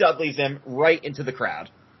Spike Dudley's him right into the crowd.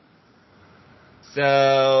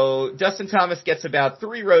 So Dustin Thomas gets about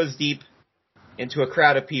 3 rows deep into a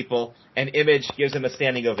crowd of people, and Image gives him a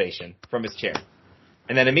standing ovation from his chair.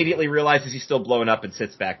 And then immediately realizes he's still blown up and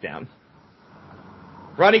sits back down.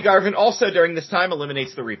 Ronnie Garvin also during this time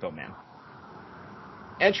eliminates the Repo Man.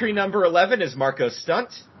 Entry number 11 is Marco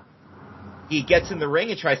Stunt. He gets in the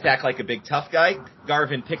ring and tries to act like a big tough guy.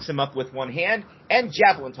 Garvin picks him up with one hand and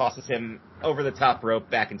javelin tosses him over the top rope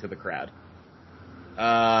back into the crowd.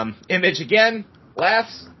 Image again,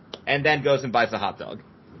 laughs, and then goes and buys a hot dog.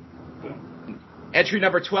 Entry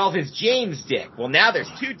number 12 is James Dick. Well, now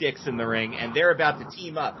there's two Dicks in the ring, and they're about to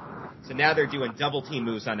team up. So now they're doing double team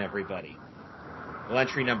moves on everybody. Well,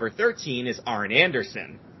 entry number 13 is Arn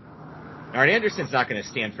Anderson. Arn Anderson's not going to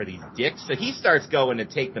stand for these Dicks, so he starts going to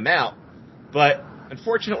take them out. But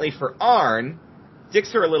unfortunately for Arn,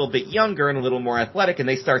 Dicks are a little bit younger and a little more athletic, and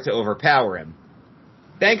they start to overpower him.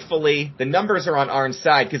 Thankfully, the numbers are on Arn's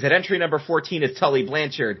side, because at entry number 14 is Tully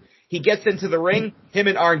Blanchard. He gets into the ring, him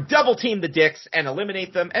and Arn double-team the Dicks and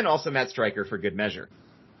eliminate them, and also Matt Stryker for good measure.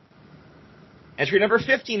 Entry number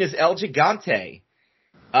 15 is El Gigante.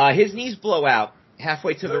 His knees blow out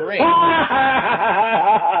halfway to the ring.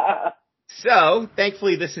 So,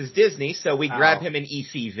 thankfully this is Disney, so we grab him an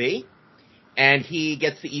ECV, and he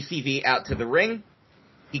gets the ECV out to the ring.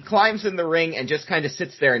 He climbs in the ring and just kind of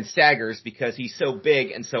sits there and staggers because he's so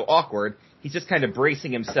big and so awkward. He's just kind of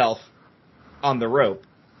bracing himself on the rope.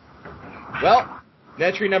 Well,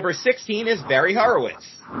 entry number 16 is Barry Horowitz.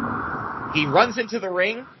 He runs into the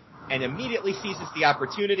ring and immediately seizes the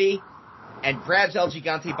opportunity and grabs El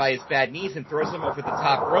Gigante by his bad knees and throws him over the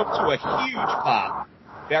top rope to a huge pop.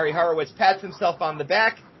 Barry Horowitz pats himself on the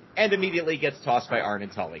back and immediately gets tossed by Arn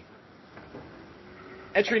and Tully.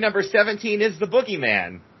 Entry number 17 is the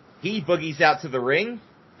Boogeyman. He boogies out to the ring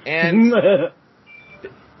and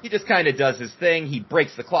he just kind of does his thing. He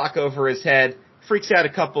breaks the clock over his head, freaks out a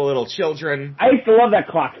couple little children. I used to love that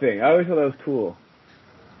clock thing. I always thought that was cool.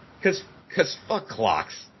 Cause fuck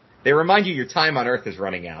clocks. They remind you your time on Earth is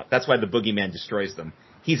running out. That's why the Boogeyman destroys them.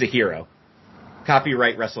 He's a hero.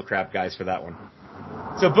 Copyright WrestleCrap guys for that one.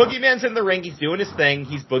 So Boogeyman's in the ring. He's doing his thing.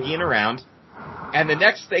 He's boogieing around. And the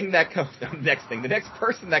next person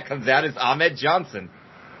that comes out is Ahmed Johnson,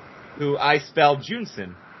 who I spelled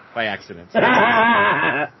Junson by accident. So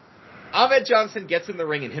Ahmed Johnson gets in the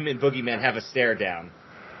ring and him and Boogeyman have a stare down.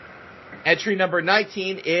 Entry number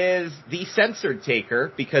 19 is the Censored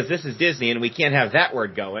Taker, because this is Disney and we can't have that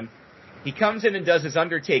word going. He comes in and does his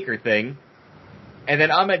Undertaker thing, and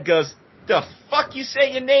then Ahmed goes, "The fuck you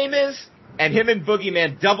say your name is?" And him and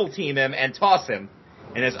Boogeyman double team him and toss him.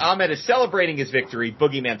 And as Ahmed is celebrating his victory,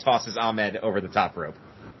 Boogeyman tosses Ahmed over the top rope.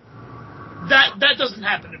 That doesn't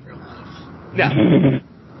happen in real life. No.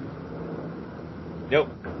 Nope.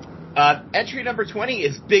 Entry number 20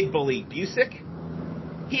 is Big Bully Busick.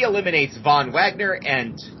 He eliminates Von Wagner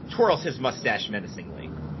and twirls his mustache menacingly.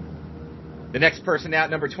 The next person out,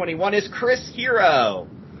 number 21, is Chris Hero.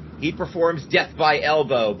 He performs Death by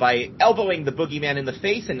Elbow by elbowing the Boogeyman in the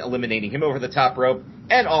face and eliminating him over the top rope,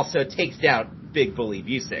 and also takes down Big Bully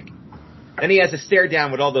Busick. Then he has a stare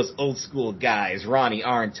down with all those old school guys, Ronnie,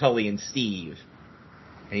 Arn, Tully, and Steve.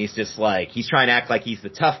 And he's just like, he's trying to act like he's the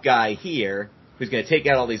tough guy here, who's going to take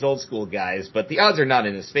out all these old school guys, but the odds are not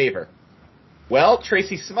in his favor. Well,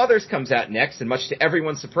 Tracy Smothers comes out next, and much to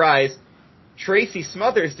everyone's surprise, Tracy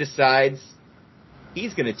Smothers decides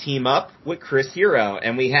he's going to team up with Chris Hero,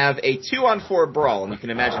 and we have a 2-on-4 brawl, and you can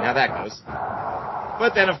imagine how that goes.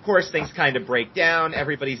 But then, of course, things kind of break down.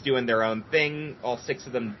 Everybody's doing their own thing, all 6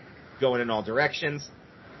 of them going in all directions.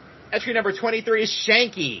 Entry number 23 is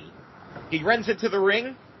Shanky. He runs into the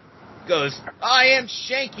ring, goes, "I am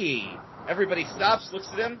Shanky." Everybody stops, looks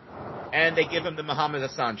at him, and they give him the Muhammad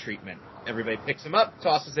Hassan treatment. Everybody picks him up,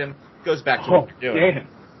 tosses him, goes back to what they're doing. Damn.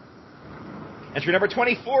 Entry number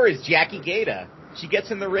 24 is Jackie Gata. She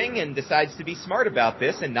gets in the ring and decides to be smart about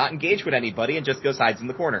this and not engage with anybody and just goes hides in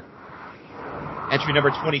the corner. Entry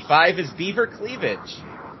number 25 is Beaver Cleavage.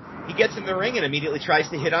 He gets in the ring and immediately tries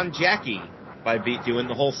to hit on Jackie by doing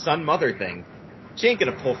the whole son-mother thing. She ain't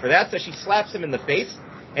gonna pull for that, so she slaps him in the face,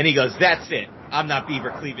 and he goes, "That's it. I'm not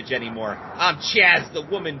Beaver Cleavage anymore. I'm Chaz the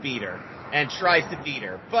Woman Beater," and tries to beat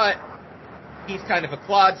her. But he's kind of a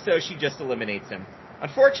clod, so she just eliminates him.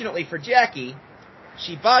 Unfortunately for Jackie,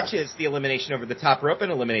 she botches the elimination over the top rope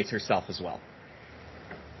and eliminates herself as well.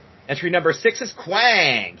 Entry number 6 is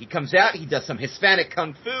Quang. He comes out, he does some Hispanic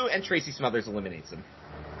Kung Fu, and Tracy Smothers eliminates him.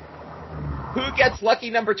 Who gets lucky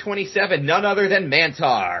number 27? None other than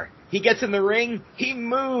Mantar. He gets in the ring, he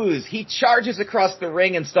moves, he charges across the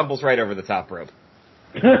ring and stumbles right over the top rope.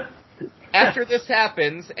 After this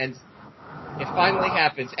happens, and it finally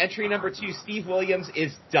happens, entry number 2, Steve Williams,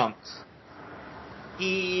 is dumped.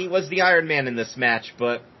 He was the Iron Man in this match,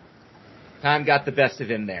 but time got the best of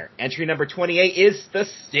him there. Entry number 28 is the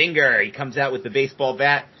Stinger. He comes out with the baseball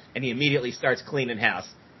bat, and he immediately starts cleaning house.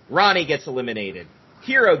 Ronnie gets eliminated.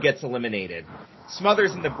 Hero gets eliminated.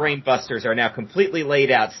 Smothers and the Brainbusters are now completely laid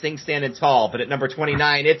out. Sting standing tall, but at number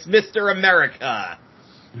 29, it's Mr. America.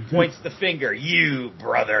 Points the finger. You,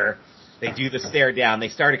 brother. They do the stare down. They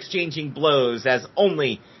start exchanging blows as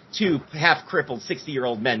only two half-crippled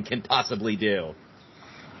 60-year-old men can possibly do.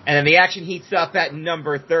 And then the action heats up at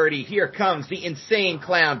number 30. Here comes the Insane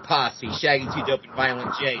Clown Posse, Shaggy 2 Dope and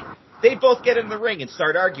Violent J. They both get in the ring and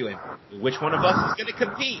start arguing. Which one of us is going to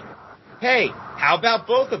compete? Hey, how about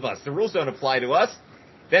both of us? The rules don't apply to us.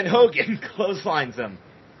 Then Hogan clotheslines them.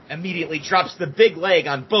 Immediately drops the big leg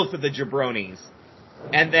on both of the jabronis.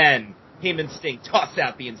 And then him and Sting toss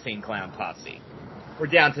out the Insane Clown Posse. We're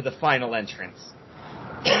down to the final entrance.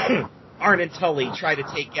 Arn and Tully try to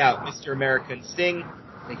take out Mr. America and Sting.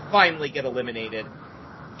 They finally get eliminated.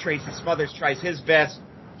 Tracy Smothers tries his best.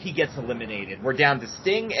 He gets eliminated. We're down to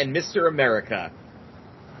Sting and Mr. America.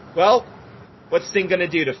 Well, what's Sting gonna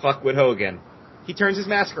do to fuck with Hogan? He turns his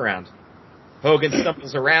mask around. Hogan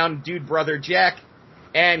stumbles around Dude Brother Jack,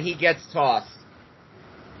 and he gets tossed.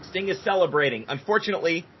 Sting is celebrating.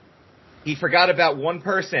 Unfortunately, he forgot about one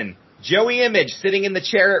person. Joey Image sitting in the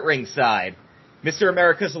chair at ringside. Mr.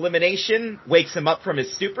 America's elimination wakes him up from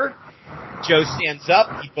his stupor. Joe stands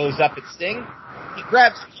up. He bows up at Sting. He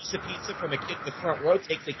grabs a piece of pizza from a kid in the front row,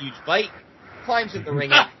 takes a huge bite, climbs in the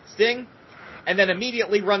ring at Sting, and then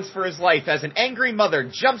immediately runs for his life as an angry mother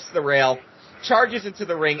jumps the rail, charges into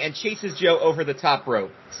the ring, and chases Joe over the top rope.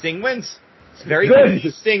 Sting wins. It's very good.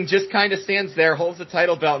 Sting just kind of stands there, holds the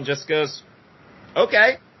title belt, and just goes,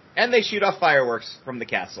 okay. And they shoot off fireworks from the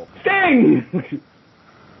castle. Sting!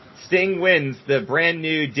 Sting wins the brand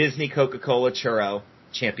new Disney Coca-Cola Churro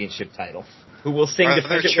Championship title. Who will Sting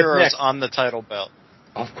defend it with next? On the title belt.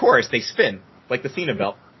 Of course, they spin, like the Cena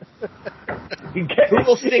belt. Who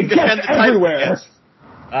will Sting defend the title against?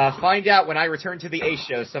 Find out when I return to the A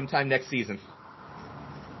show sometime next season.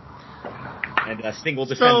 And Sting will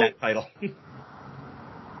defend that title.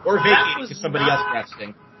 Or vacate it to somebody else grabs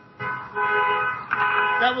Sting.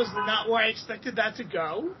 That was not where I expected that to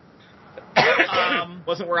go.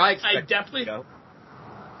 Wasn't where I expected it to go.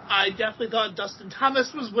 I definitely thought Dustin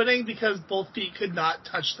Thomas was winning because both feet could not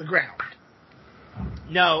touch the ground.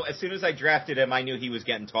 No, as soon as I drafted him, I knew he was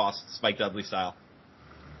getting tossed, Spike Dudley style.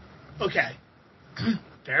 Okay.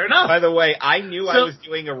 Fair enough. By the way, I knew I was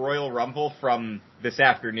doing a Royal Rumble from this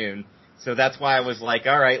afternoon, so that's why I was like,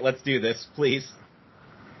 all right, let's do this, please.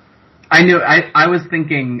 I knew. I was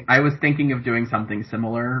thinking of doing something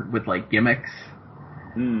similar with like gimmicks.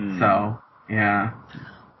 So yeah.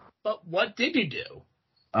 But what did you do?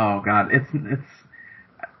 Oh God, it's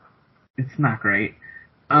not great.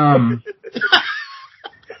 I'm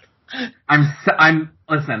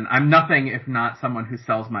nothing if not someone who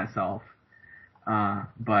sells myself.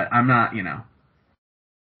 But I'm not,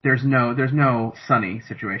 there's no sunny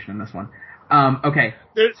situation in this one. Okay.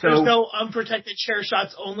 There's no unprotected chair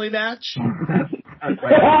shots only match?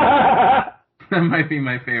 That might be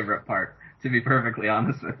my favorite part, to be perfectly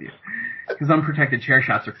honest with you. Because unprotected chair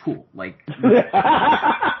shots are cool. Like,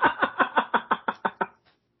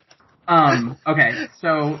 okay,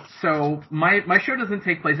 so my show doesn't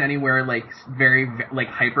take place anywhere like very like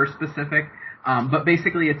hyper specific, but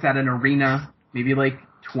basically it's at an arena, maybe like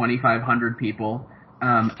 2,500 people,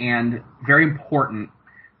 and very important,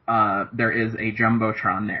 there is a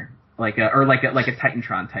jumbotron there, like a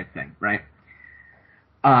Titantron type thing, right?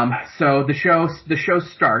 So the show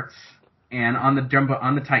starts. And on the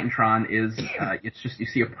Titantron is, it's just, you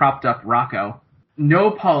see a propped up Rocco.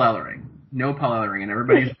 No Paul Ellering, and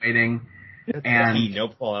everybody's waiting. And no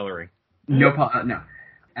Paul Ellering. No.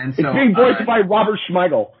 And so. It's being voiced by Robert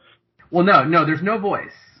Schmeigel. Well, no, there's no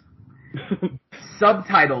voice.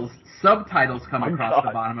 Subtitles come across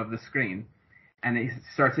the bottom of the screen. And he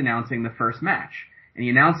starts announcing the first match. And he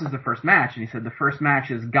announces the first match, and he said the first match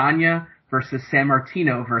is Gagne versus San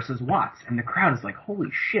Martino versus Watts. And the crowd is like, holy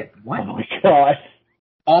shit, what? Oh my God.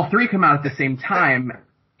 All three come out at the same time,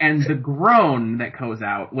 and the groan that goes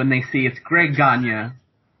out when they see it's Greg Gagne,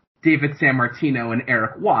 David San Martino, and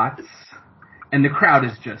Eric Watts, and the crowd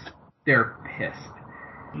is just, they're pissed.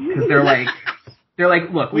 Because they're like,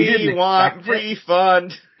 look, we didn't want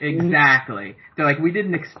refund. Exactly. They're like, we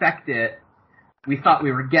didn't expect it. We thought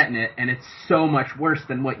we were getting it, and it's so much worse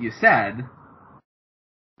than what you said.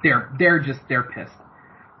 They're pissed.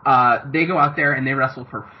 They go out there and they wrestle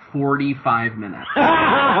for 45 minutes.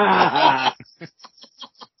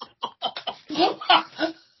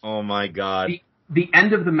 Oh my God. the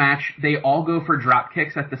end of the match, they all go for drop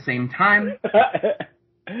kicks at the same time.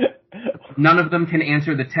 None of them can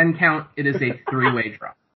answer the 10 count. It is a 3-way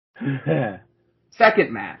drop.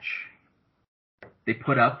 Second match, they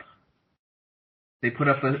put up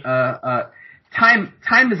a time.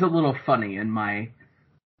 Time is a little funny in my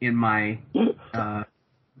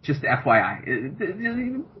just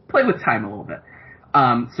FYI. Play with time a little bit.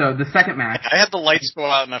 So the second match, I had the lights go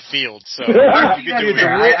out in a field, so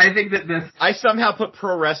I think that this. I somehow put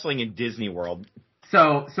pro wrestling in Disney World.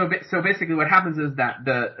 So basically, what happens is that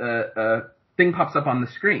the thing pops up on the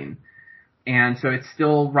screen, and so it's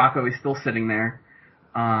still Rocco is still sitting there,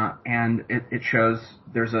 and it shows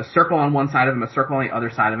there's a circle on one side of him, a circle on the other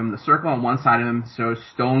side of him. The circle on one side of him shows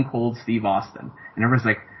Stone Cold Steve Austin, and everyone's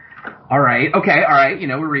like, all right,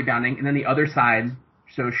 we're rebounding, and then the other side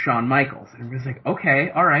shows Shawn Michaels, and everyone's like, okay,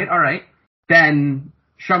 all right. Then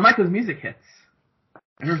Shawn Michaels' music hits.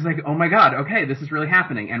 And everyone's like, oh my god, okay, this is really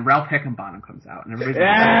happening. And Ralph Hickenbottom comes out. And everybody's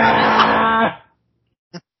like,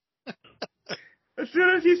 as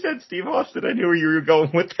soon as you said Steve Austin, I knew where you were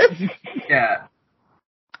going with this. Yeah.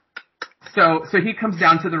 So he comes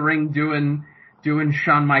down to the ring doing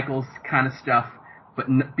Shawn Michaels kind of stuff, but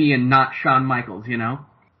being not Shawn Michaels, you know?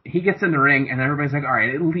 He gets in the ring, and everybody's like, all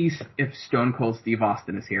right, at least if Stone Cold Steve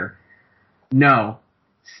Austin is here. No.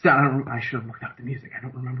 I should have looked up the music. I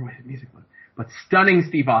don't remember what his music was. But stunning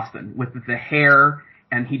Steve Austin with the hair,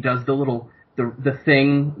 and he does the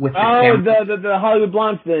thing with the camera. the Hollywood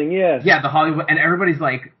Blonde thing, yes. Yeah, the Hollywood, and everybody's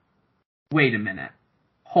like, wait a minute.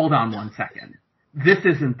 Hold on 1 second. This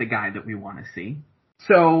isn't the guy that we want to see.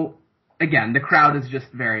 So, again, the crowd is just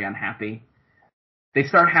very unhappy. They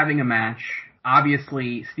start having a match.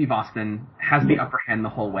 Obviously, Steve Austin has the upper hand the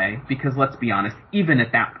whole way, because let's be honest, even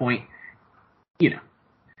at that point, you know,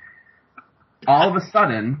 all of a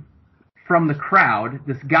sudden, from the crowd,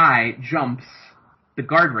 this guy jumps the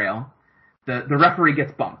guardrail. The referee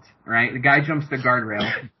gets bumped, right? The guy jumps the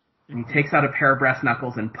guardrail, and he takes out a pair of brass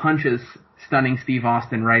knuckles and punches stunning Steve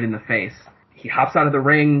Austin right in the face. He hops out of the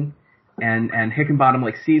ring, and Hickenbottom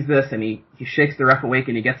sees this, and he shakes the ref awake,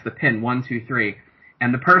 and he gets the pin, 1, 2, 3.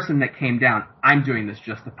 And the person that came down, I'm doing this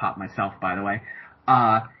just to pop myself, by the way,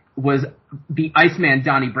 was the Iceman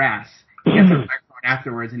Donnie Brass. He gets a microphone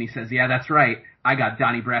afterwards, and he says, yeah, that's right, I got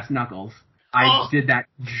Donnie Brass knuckles. I did that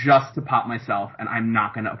just to pop myself, and I'm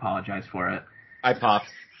not going to apologize for it. I popped.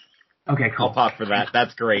 Okay, cool. I'll pop for that.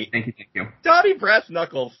 That's great. Thank you. Donnie Brass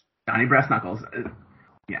knuckles. Donnie Brass knuckles.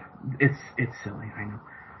 Yeah, it's silly, I know.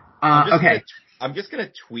 I'm just gonna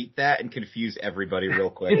tweet that and confuse everybody real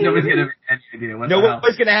quick. Nobody's gonna have any idea. No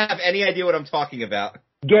one's gonna have any idea what I'm talking about.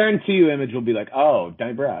 Guarantee you, Image will be like, "Oh,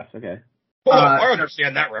 Donnie Brass, okay." I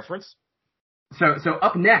understand that reference. So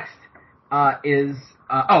up next is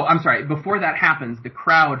I'm sorry. Before that happens, the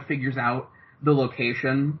crowd figures out the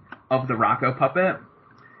location of the Rocco puppet.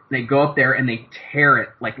 They go up there and they tear it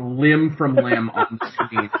limb from limb on the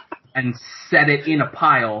screen and set it in a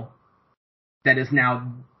pile that is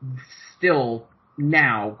now still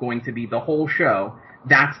going to be the whole show.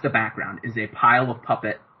 That's the background, is a pile of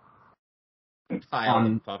puppet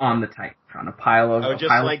on the Titantron. A pile of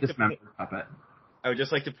dismembered puppet. I would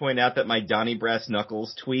just like to point out that my Donnie Brass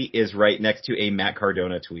Knuckles tweet is right next to a Matt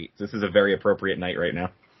Cardona tweet. This is a very appropriate night right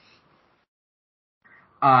now.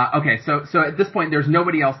 Okay, so at this point, there's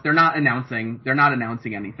nobody else. They're not announcing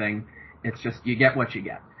anything. It's just you get what you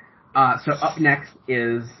get. So up next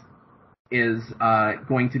is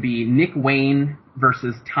going to be Nick Wayne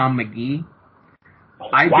versus Tom McGee.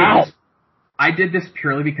 I did this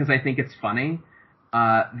purely because I think it's funny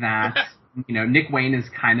that Nick Wayne is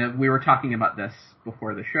we were talking about this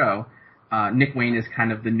before the show. Nick Wayne is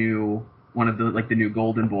kind of the new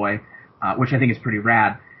Golden Boy, which I think is pretty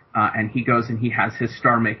rad. And he goes and he has his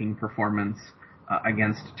star-making performance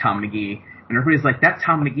against Tom McGee, and everybody's like, that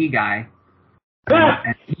Tom McGee guy,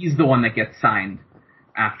 and he's the one that gets signed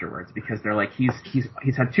afterwards, because they're like, he's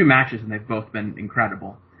had 2 matches and they've both been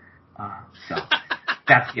incredible. So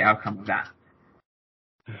that's the outcome of that.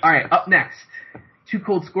 All right, up next, Too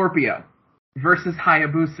Cold Scorpio versus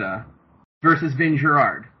Hayabusa versus Vin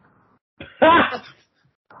Gerard.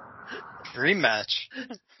 Dream match.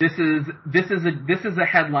 This is a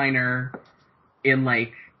headliner in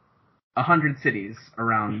 100 cities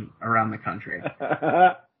around the country.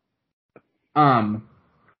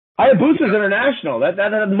 Hayabusa's international. That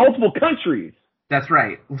has multiple countries. That's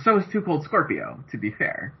right. Well, so is Too Cold Scorpio, to be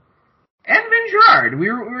fair, and Vin Gerard. We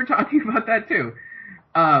were talking about that too.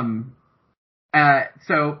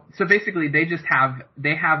 So basically, they have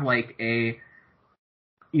a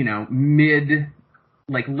mid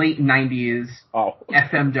late 90s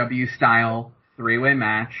FMW style 3-way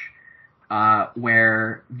match.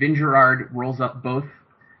 where Vin Gerard rolls up both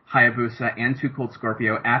Hayabusa and Too Cold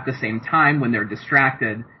Scorpio at the same time when they're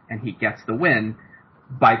distracted, and he gets the win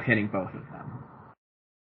by pinning both of them.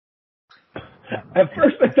 At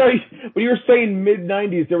first, I thought when you were saying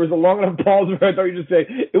mid-90s, there was a long enough pause where I thought you were just saying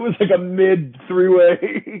it was like a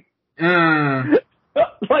mid-three-way.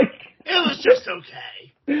 Like, it was just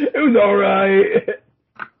okay. It was all right.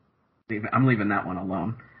 I'm leaving that one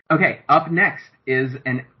alone. Okay, up next is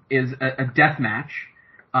a death match.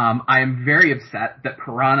 I am very upset that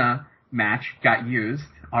Piranha match got used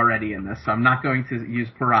already in this, so I'm not going to use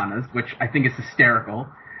piranhas, which I think is hysterical.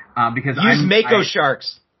 Because use Mako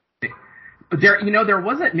sharks. There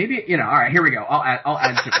wasn't, maybe, all right, here we go. I'll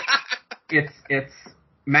add to it. It's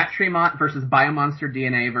Matt Tremont versus Biomonster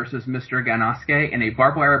DNA versus Mr. Ganosuke in a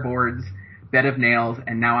barbed wire boards, bed of nails,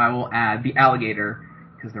 and now I will add the alligator,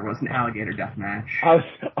 because there was an alligator death match. I was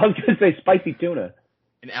going to say spicy tuna.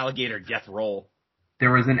 An alligator death roll.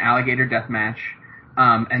 There was an alligator death match.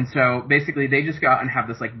 And so basically they just go out and have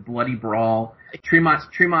this like bloody brawl. Tremont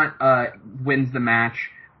wins the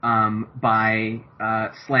match by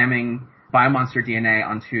slamming Biomonster DNA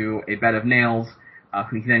onto a bed of nails,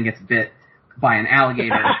 who then gets bit by an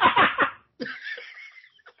alligator.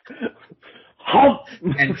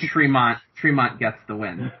 And Tremont gets the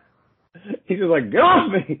win. He's just like, get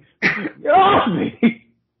off me! Get off me!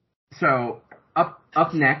 So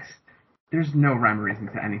up next, there's no rhyme or reason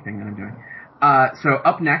to anything that I'm doing. So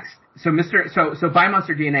up next, so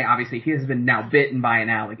Biomonster DNA, obviously, he has been now bitten by an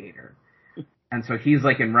alligator. And so he's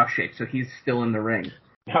like in rough shape, so he's still in the ring.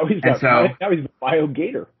 Now he's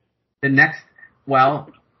Bio-Gator. The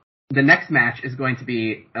next match is going to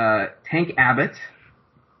be Tank Abbott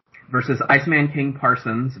versus Iceman King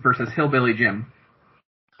Parsons versus Hillbilly Jim.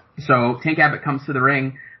 So Tank Abbott comes to the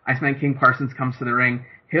ring, Iceman King Parsons comes to the ring,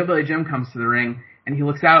 Hillbilly Jim comes to the ring, and he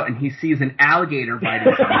looks out and he sees an alligator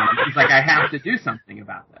biting someone. He's like, I have to do something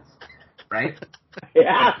about this, right? You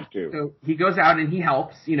have to. So he goes out and he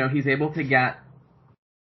helps. He's able to get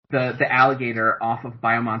the alligator off of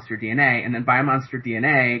Biomonster DNA, and then Biomonster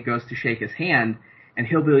DNA goes to shake his hand, and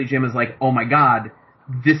Hillbilly Jim is like, oh my god,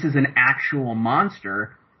 this is an actual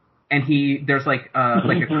monster. And there's like a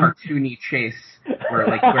cartoony chase where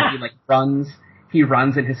he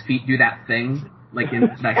runs and his feet do that thing, like in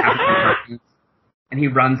like cartoons. And he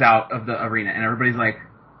runs out of the arena, and everybody's like,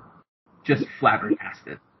 just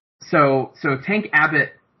flabbergasted. So Tank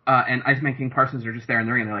Abbott and Iceman King Parsons are just there in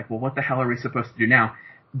the ring, and they're like, well, what the hell are we supposed to do now?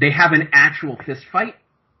 They have an actual fist fight.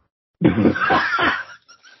 And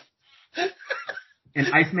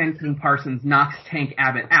Iceman King Parsons knocks Tank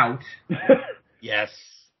Abbott out. Yes.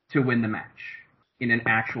 To win the match in an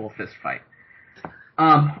actual fist fight.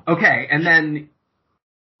 Okay, and then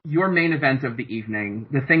your main event of the evening,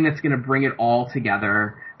 the thing that's going to bring it all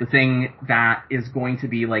together, the thing that is going to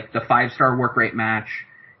be like the 5-star work rate match,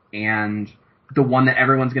 and the one that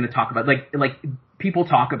everyone's going to talk about. Like people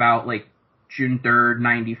talk about like June 3rd,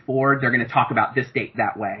 94. They're going to talk about this date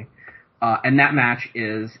that way. And that match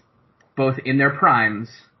is both in their primes,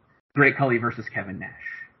 Great Khali versus Kevin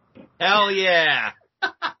Nash. Hell yeah!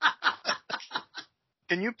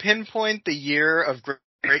 Can you pinpoint the year of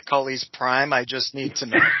Great Khali's prime? I just need to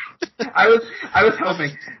know. I was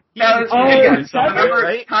hoping. Remember,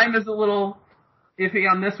 right? Time is a little iffy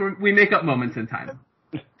on this. We make up moments in time.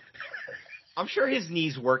 I'm sure his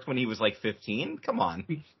knees worked when he was like 15. Come on.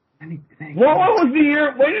 What was the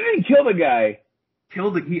year? When did he kill the guy?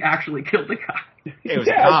 He actually killed the guy. It was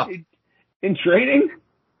tough. In training?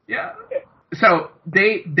 Yeah. So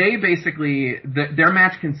they basically, their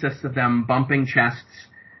match consists of them bumping chests,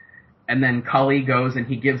 and then Khali goes and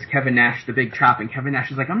he gives Kevin Nash the big chop, and Kevin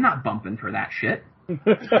Nash is like, I'm not bumping for that shit.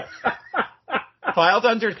 Filed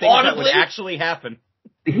under things that would actually happen.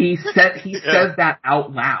 He says that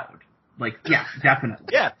out loud. Like, yeah, definitely.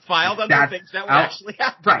 Yeah, filed under things that would actually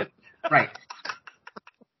happen. Right.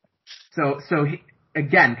 So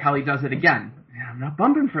again, Khali does it again. I'm not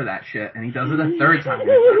bumping for that shit. And he does it a third time. I'm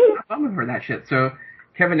not bumping for that shit. So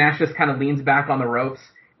Kevin Nash just kind of leans back on the ropes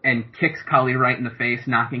and kicks Khali right in the face,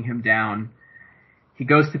 knocking him down. He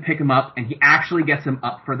goes to pick him up, and he actually gets him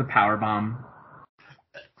up for the powerbomb.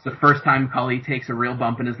 It's the first time Khali takes a real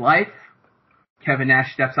bump in his life. Kevin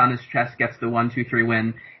Nash steps on his chest, gets the 1-2-3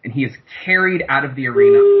 win, and he is carried out of the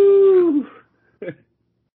arena.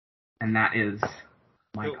 And that is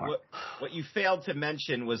my card. What you failed to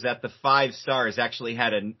mention was that the 5 stars actually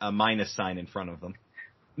had a minus sign in front of them.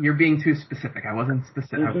 You're being too specific. I wasn't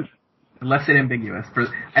specific. I left it ambiguous.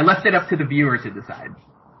 I left it up to the viewer to decide.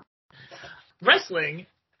 Wrestling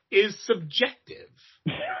is subjective.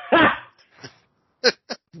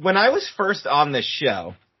 When I was first on this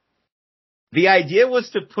show, The idea was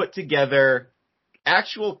to put together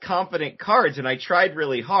actual competent cards, and I tried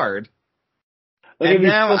really hard. And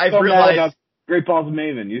now I've realized Great Balls of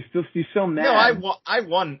Maven. You're so mad. No, I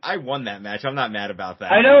won that match. I'm not mad about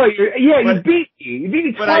that. I know. You beat me. You beat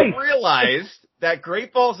me twice. But I realized that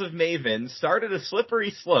Great Balls of Maven started a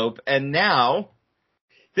slippery slope, and now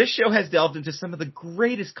this show has delved into some of the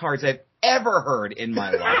greatest cards I've ever heard in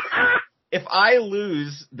my life. If I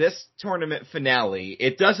lose this tournament finale,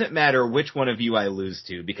 it doesn't matter which one of you I lose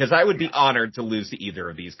to, because I would be honored to lose to either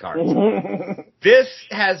of these cards. This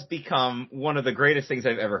has become one of the greatest things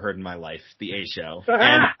I've ever heard in my life, the A Show.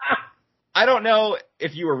 And I don't know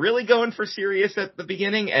if you were really going for serious at the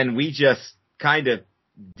beginning, and we just kind of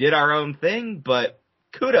did our own thing, but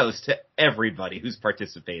kudos to everybody who's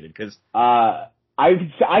participated, because I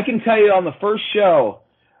can tell you on the first show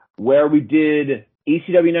where we did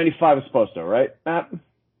ECW 95 was supposed to, right, Matt?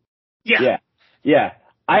 Yeah.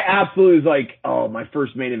 I absolutely was like, oh, my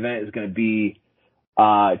first main event is going to be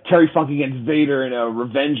Terry Funk against Vader in a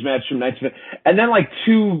revenge match from 19. And then like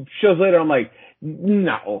 2 shows later, I'm like,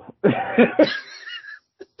 no.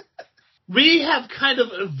 We have kind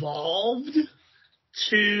of evolved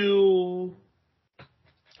to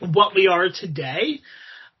what we are today,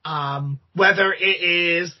 whether it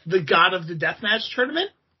is the God of the Deathmatch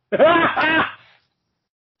tournament,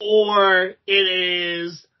 or it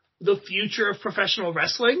is the future of professional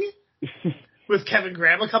wrestling with Kevin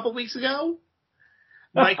Graham a couple weeks ago,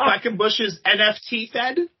 Mike Quackenbush's NFT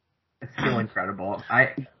Fed. It's still incredible.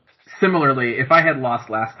 Similarly, if I had lost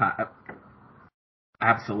last time,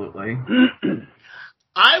 absolutely.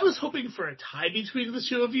 I was hoping for a tie between the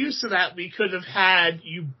two of you so that we could have had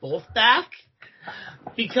you both back,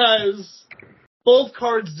 because both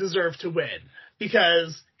cards deserve to win.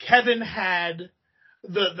 Because Kevin had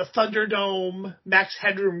the Thunderdome Max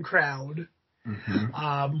Headroom crowd,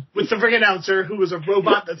 with the ring announcer who was a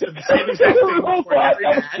robot that said the same exact thing before every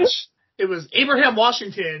match. It was Abraham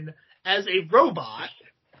Washington as a robot.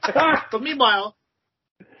 But meanwhile,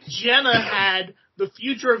 Jenna had the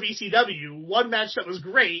future of ECW, one match that was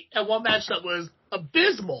great and one match that was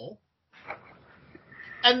abysmal.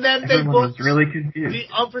 And then they booked really confused. The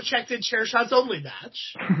unprotected chair shots only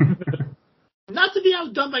match. Not to be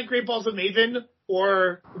outdone by Great Balls of Maven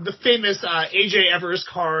or the famous AJ Evers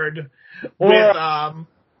card with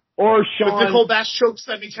Nicole Bass choke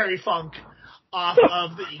slamming Terry Funk off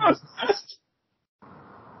of the Eagles Nest.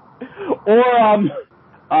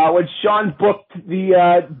 Or when Sean booked the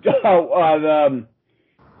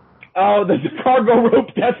cargo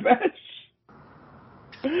rope death match.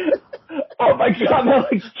 Oh my god, that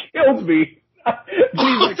like killed me.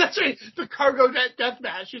 Oh, that's right. The cargo death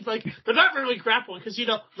match. She's like, they're not really grappling because, you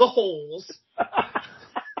know, the holes.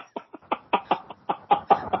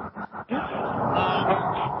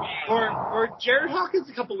 Or Jared Hawkins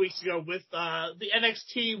a couple weeks ago with the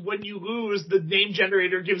NXT when you lose, the name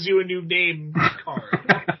generator gives you a new name card.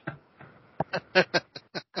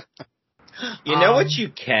 You know what you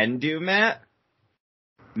can do, Matt?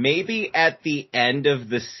 Maybe at the end of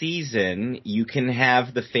the season, you can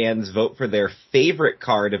have the fans vote for their favorite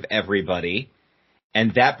card of everybody,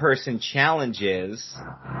 and that person challenges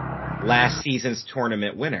last season's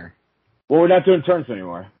tournament winner. Well, we're not doing tournaments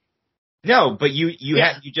anymore. No, but you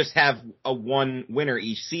just have a one winner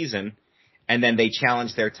each season, and then they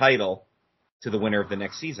challenge their title to the winner of the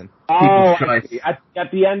next season. Oh, at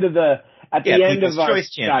the end of People's Choice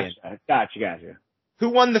Champion. Gotcha.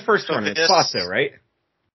 Who won the first tournament? Sposto, right?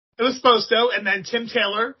 It was Sposto, and then Tim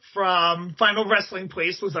Taylor from Final Wrestling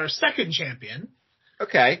Place was our second champion.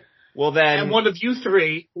 Okay. Well then... And one of you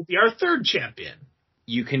three will be our third champion.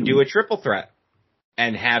 You can do a triple threat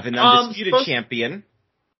and have an undisputed champion.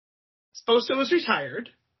 Sposto is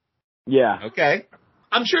retired. Yeah. Okay.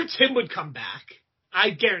 I'm sure Tim would come back.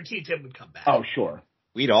 I guarantee Tim would come back. Oh, sure.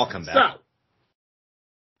 We'd all come back. So,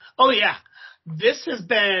 oh yeah. This has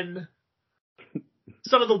been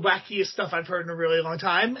some of the wackiest stuff I've heard in a really long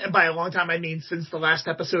time. And by a long time, I mean since the last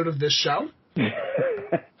episode of this show.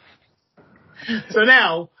 So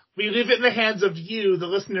now, we leave it in the hands of you, the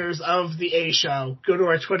listeners of The A Show. Go to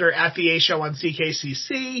our Twitter, @The A Show on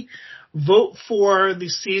CKCC. Vote for the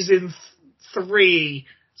Season 3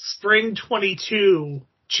 Spring 22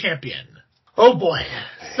 champion. Oh boy.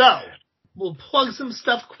 So, we'll plug some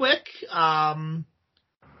stuff quick. Jenna,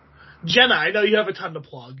 I know you have a ton to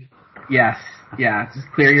plug. Yes. Yeah.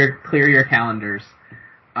 Just clear your calendars.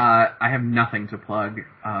 I have nothing to plug.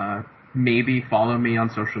 Maybe follow me on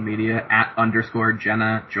social media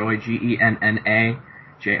 @_Jenna Joy GENNA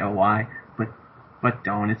JOY. But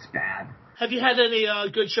don't. It's bad. Have you had any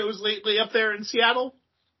good shows lately up there in Seattle?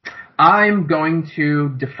 I'm going to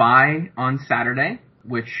Defy on Saturday,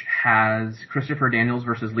 which has Christopher Daniels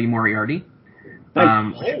versus Lee Moriarty, which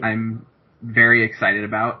I'm very excited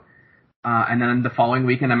about. And then the following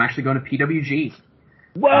weekend, I'm actually going to PWG.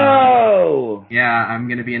 Whoa! Yeah, I'm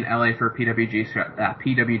going to be in LA for a PWG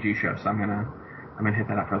show, so I'm gonna hit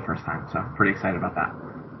that up for the first time. So pretty excited about that.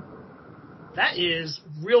 That is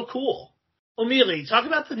real cool. O'Mealy, talk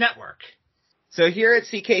about the network. So here at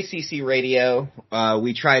CKCC Radio,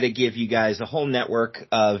 we try to give you guys a whole network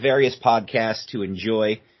of various podcasts to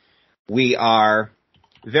enjoy. We are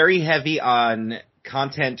very heavy on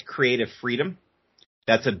content creative freedom.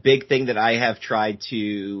 That's a big thing that I have tried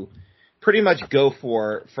to pretty much go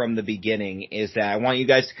for from the beginning, is that I want you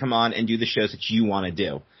guys to come on and do the shows that you want to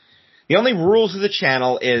do. The only rules of the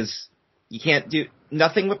channel is you can't do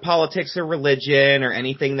nothing with politics or religion or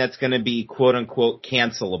anything that's going to be quote-unquote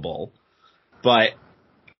cancelable. But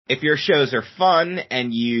if your shows are fun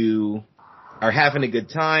and you are having a good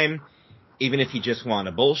time, even if you just want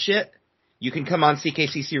to bullshit, you can come on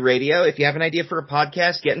CKCC Radio. If you have an idea for a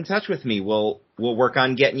podcast, get in touch with me. We'll work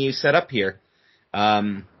on getting you set up here.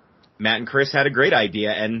 Matt and Chris had a great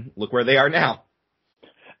idea, and look where they are now.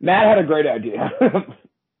 Matt had a great idea.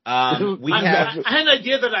 I had an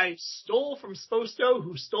idea that I stole from Sposto,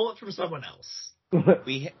 who stole it from someone else.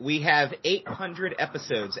 We have 800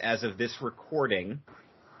 episodes as of this recording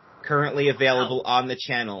currently available on the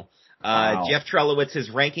channel. Wow. Jeff Trelowitz's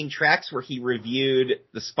ranking tracks, where he reviewed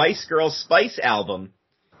the Spice Girls Spice album,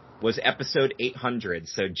 was episode 800.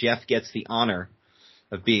 So Jeff gets the honor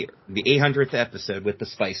of being the 800th episode with the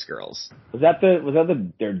Spice Girls. Was that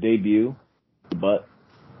their debut? But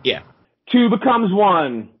yeah. 2 becomes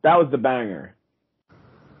 1. That was the banger.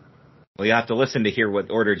 Well, you have to listen to hear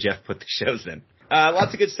what order Jeff put the shows in.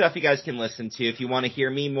 Lots of good stuff you guys can listen to. If you want to hear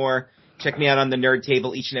me more, check me out on the Nerd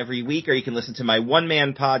Table each and every week, or you can listen to my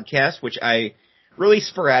one-man podcast, which I release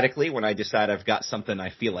sporadically when I decide I've got something I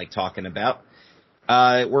feel like talking about.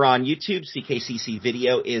 We're on YouTube. CKCC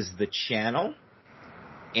Video is the channel.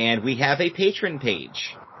 And we have a patron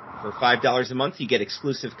page. For $5 a month, you get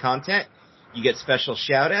exclusive content. You get special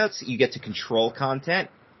shout-outs. You get to control content.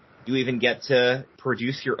 You even get to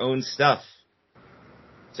produce your own stuff.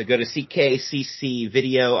 So go to CKCC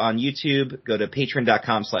Video on YouTube. Go to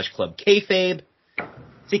patreon.com/clubkayfabe.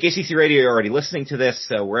 CKCC Radio, you're already listening to this,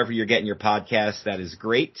 so wherever you're getting your podcasts, that is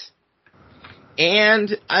great.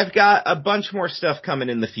 And I've got a bunch more stuff coming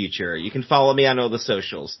in the future. You can follow me on all the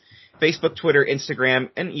socials. Facebook, Twitter, Instagram,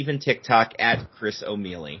 and even TikTok at Chris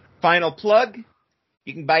O'Mealy. Final plug,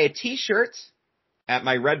 you can buy a t-shirt at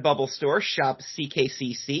my Redbubble store, shop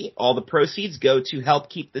CKCC. All the proceeds go to help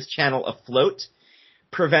keep this channel afloat,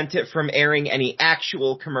 prevent it from airing any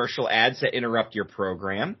actual commercial ads that interrupt your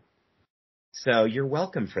program. So you're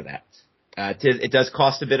welcome for that. It does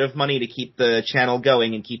cost a bit of money to keep the channel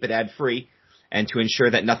going and keep it ad-free, and to ensure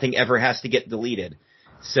that nothing ever has to get deleted.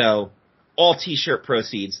 So all t-shirt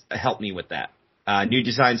proceeds help me with that. New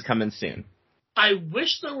designs coming soon. I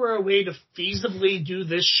wish there were a way to feasibly do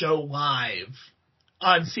this show live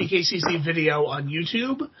on CKCC Video on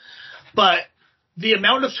YouTube, but the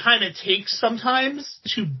amount of time it takes sometimes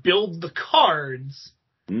to build the cards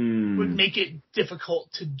would make it difficult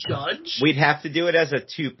to judge. We'd have to do it as a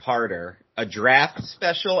 2-parter, a draft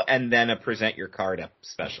special and then a present your card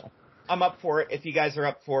special. I'm up for it. If you guys are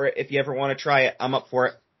up for it, if you ever want to try it, I'm up for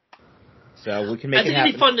it. So we can make it happen. I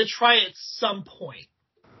think it'd be fun to try at some point.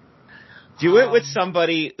 Do it with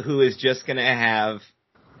somebody who is just going to have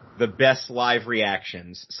the best live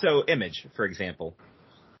reactions. So Image, for example,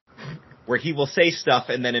 where he will say stuff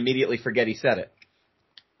and then immediately forget he said it.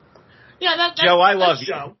 Yeah, Joe, I love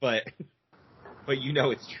you, but you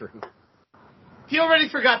know it's true. He already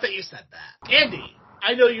forgot that you said that. Andy,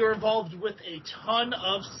 I know you're involved with a ton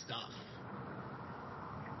of stuff.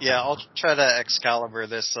 Yeah, I'll try to Excalibur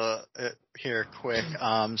this here quick.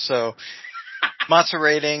 So, Matzo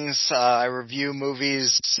Ratings, I review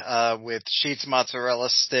movies with Sheets Mozzarella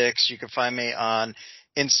Sticks. You can find me on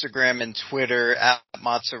Instagram and Twitter at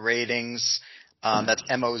Matzo Ratings. That's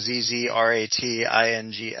MOZZRATINGS.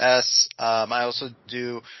 I also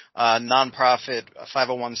do nonprofit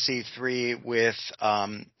 501c3 with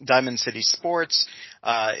Diamond City Sports.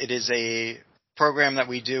 It is a program that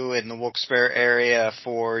we do in the Wilkes-Barre area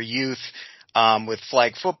for youth with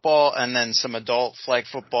flag football, and then some adult flag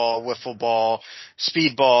football, wiffle ball,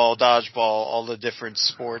 speedball, dodgeball, all the different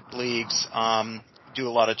sport leagues. Do a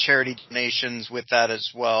lot of charity donations with that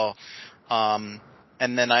as well.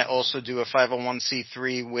 And then I also do a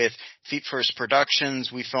 501c3 with Feet First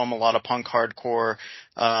Productions. We film a lot of punk, hardcore,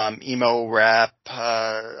 emo, rap,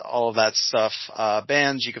 all of that stuff,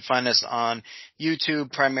 bands. You can find us on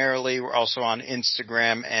YouTube primarily. We're also on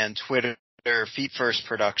Instagram and Twitter, Feet First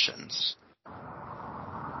Productions.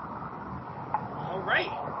 All right.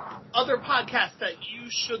 Other podcasts that you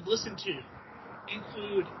should listen to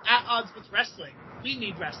include At Odds with Wrestling, We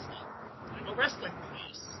Need Wrestling, No Wrestling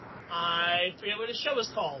Police. I forget what his show is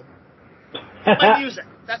called. My Music,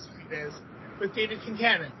 that's what it is, with David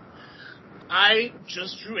Kincannon. I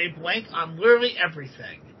just drew a blank on literally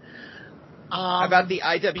everything. How about the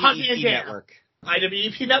IWEP Network?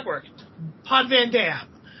 IWEP Network. Pod Van Dam.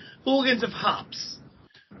 Hooligans of Hops.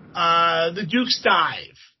 The Duke's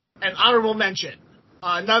Dive. An honorable mention.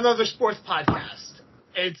 None Other Sports Podcast.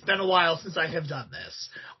 It's been a while since I have done this.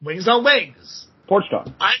 Wings on Wings. Porch Talk.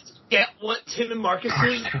 I forget what Tim and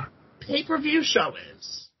Marcus's pay-per-view show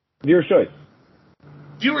is. Viewer's Choice.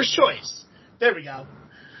 Viewer's Choice. There we go.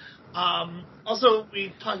 Also,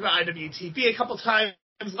 we talked about IWTV a couple times.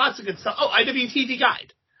 Lots of good stuff. Oh, IWTV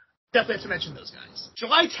Guide. Definitely have to mention those guys.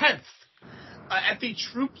 July 10th, at the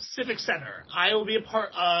Troop Civic Center, I will be a part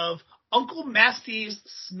of Uncle Masty's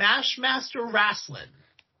Smash Master Wrestling.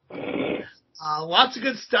 Lots of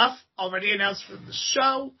good stuff already announced for the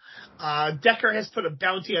show. Decker has put a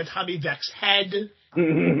bounty on Tommy Veck's head.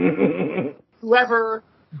 Whoever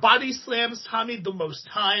body slams Tommy the most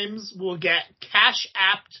times will get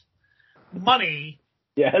cash-apped money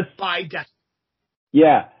by Decker.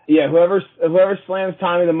 Yeah. Whoever slams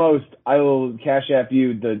Tommy the most, I will cash app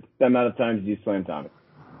you the amount of times you slam Tommy.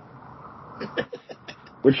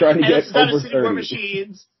 We're trying to get over 30. War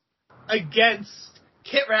Machines against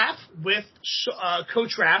Kit Raff with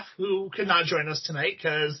Coach Raff, who could not join us tonight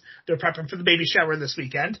because they're prepping for the baby shower this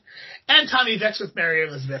weekend, and Tommy Vex with Mary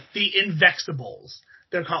Elizabeth, the Invexibles,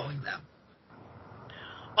 they're calling them.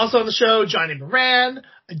 Also on the show, Johnny Moran,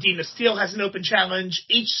 Adina Steele has an open challenge,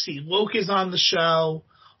 HC Loke is on the show,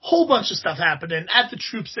 whole bunch of stuff happening at the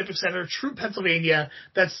Troop Civic Center, Troop, Pennsylvania.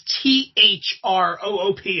 That's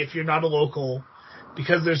THROOP if you're not a local,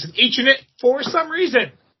 because there's an H in it for some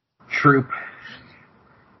reason. Troop.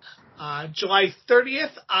 July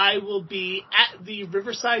 30th, I will be at the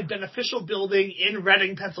Riverside Beneficial Building in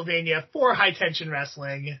Reading, Pennsylvania for High Tension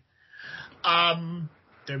Wrestling.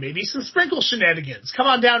 There may be some sprinkle shenanigans. Come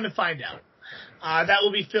on down and find out. That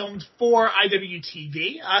will be filmed for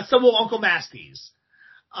IWTV. So will Uncle Masty's.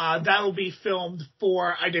 That will be filmed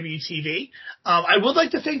for IWTV. I would like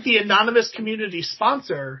to thank the anonymous community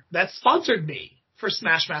sponsor that sponsored me for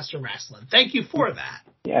Smash Master Wrestling. Thank you for that.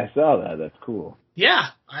 Yeah, I saw that. That's cool. Yeah,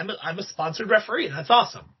 I'm a sponsored referee. That's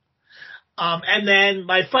awesome. And then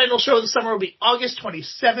my final show of the summer will be August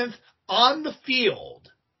 27th on the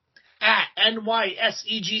field at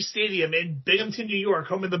NYSEG Stadium in Binghamton, New York,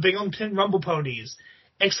 home of the Binghamton Rumble Ponies.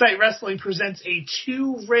 Excite Wrestling presents a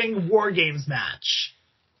 2-ring War Games match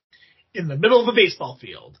in the middle of a baseball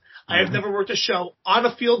field. I have never worked a show on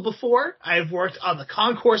a field before. I have worked on the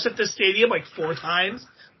concourse at this stadium like 4 times,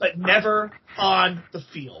 but never on the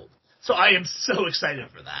field. So I am so excited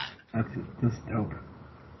for that. That's dope.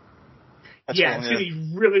 It's going to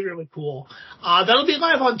be really, really cool. That'll be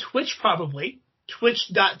live on Twitch probably.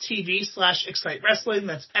 Twitch.tv/Excite Wrestling.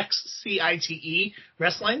 That's XCITE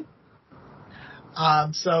Wrestling.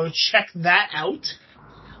 So check that out.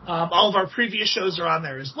 All of our previous shows are on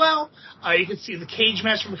there as well. You can see the cage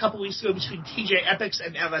match from a couple weeks ago between TJ Epics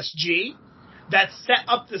and LSG that set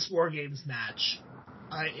up this War Games match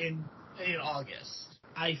in August.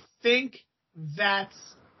 I think that's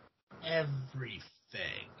everything.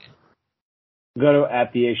 Go to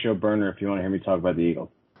at the A Show Burner if you want to hear me talk about the Eagles.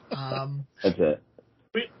 That's it.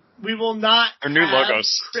 We will not. Our new logo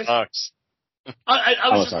sucks. I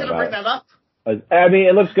was just going to bring that up. I mean,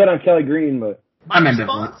 it looks good on Kelly Green, but my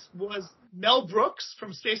response was Mel Brooks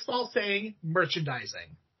from Spaceballs saying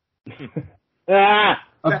merchandising.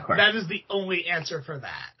 That is the only answer for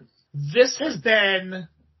that. This has been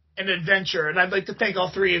an adventure, and I'd like to thank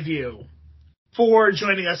all 3 of you for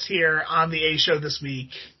joining us here on the A Show this week.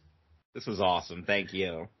 This was awesome. Thank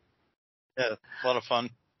you. Yeah, a lot of fun.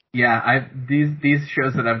 Yeah, these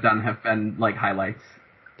shows that I've done have been like highlights.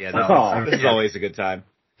 Yeah, this is always a good time.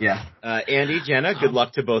 Yeah. Andy, Jenna, good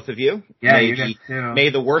luck to both of you. Yeah, you guys too. May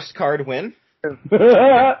the worst card win.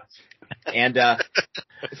 And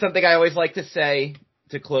something I always like to say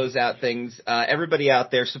to close out things, everybody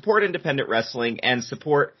out there, support independent wrestling and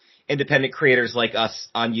support independent creators like us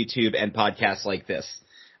on YouTube and podcasts like this.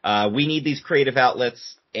 We need these creative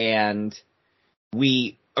outlets, and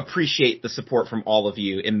we appreciate the support from all of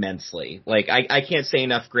you immensely. Like, I can't say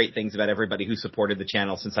enough great things about everybody who supported the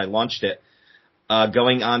channel since I launched it.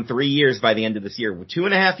 Going on 3 years by the end of this year.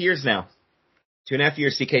 2.5 years now. 2.5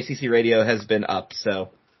 years CKCC Radio has been up, so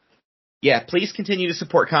yeah, please continue to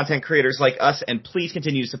support content creators like us, and please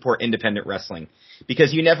continue to support independent wrestling,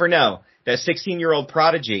 because you never know, that 16-year-old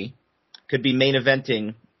prodigy could be main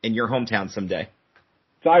eventing in your hometown someday.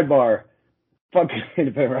 Sidebar. Fucking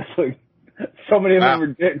independent wrestling. So many of them are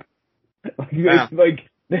dicks. Like,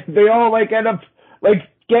 they all, like, end up, like,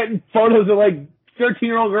 getting photos of, like,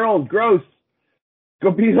 13-year-old girls. Gross.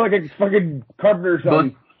 Go be, like, a fucking carpenter or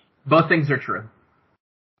something. Both things are true.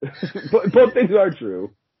 Both things are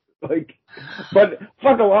true. Like, but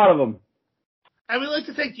fuck a lot of them. I would like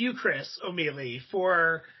to thank you, Chris O'Mealy,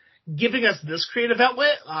 for giving us this creative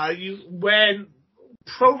outlet. When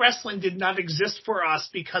pro wrestling did not exist for us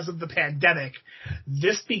because of the pandemic,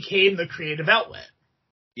 this became the creative outlet.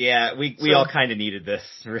 Yeah, we all kind of needed this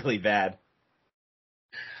really bad.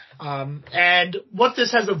 And what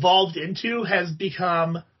this has evolved into has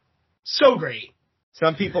become so great.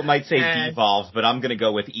 Some people might say devolved, but I'm going to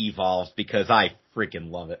go with evolved because I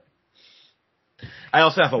freaking love it. I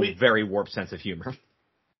also have a very warped sense of humor.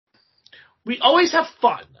 We always have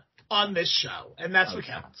fun on this show, and that's what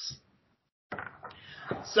counts.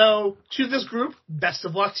 So, to this group, best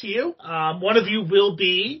of luck to you. One of you will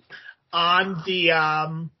be on the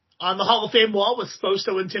Hall of Fame wall with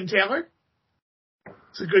Sposto and Tim Taylor.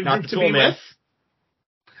 It's a good group to be with.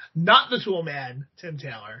 Not the Tool Man, Tim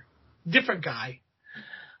Taylor. Different guy.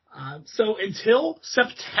 So until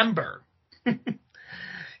September,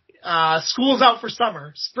 school's out for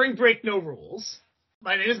summer. Spring break, no rules.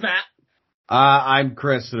 My name is Matt. I'm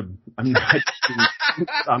Chris. I'm not.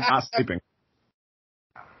 I'm not sleeping.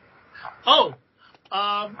 Oh,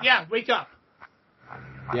 yeah. Wake up.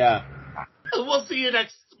 Yeah. We'll see you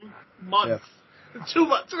next month.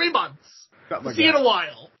 Yeah. 3 months. See you in a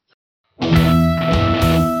while.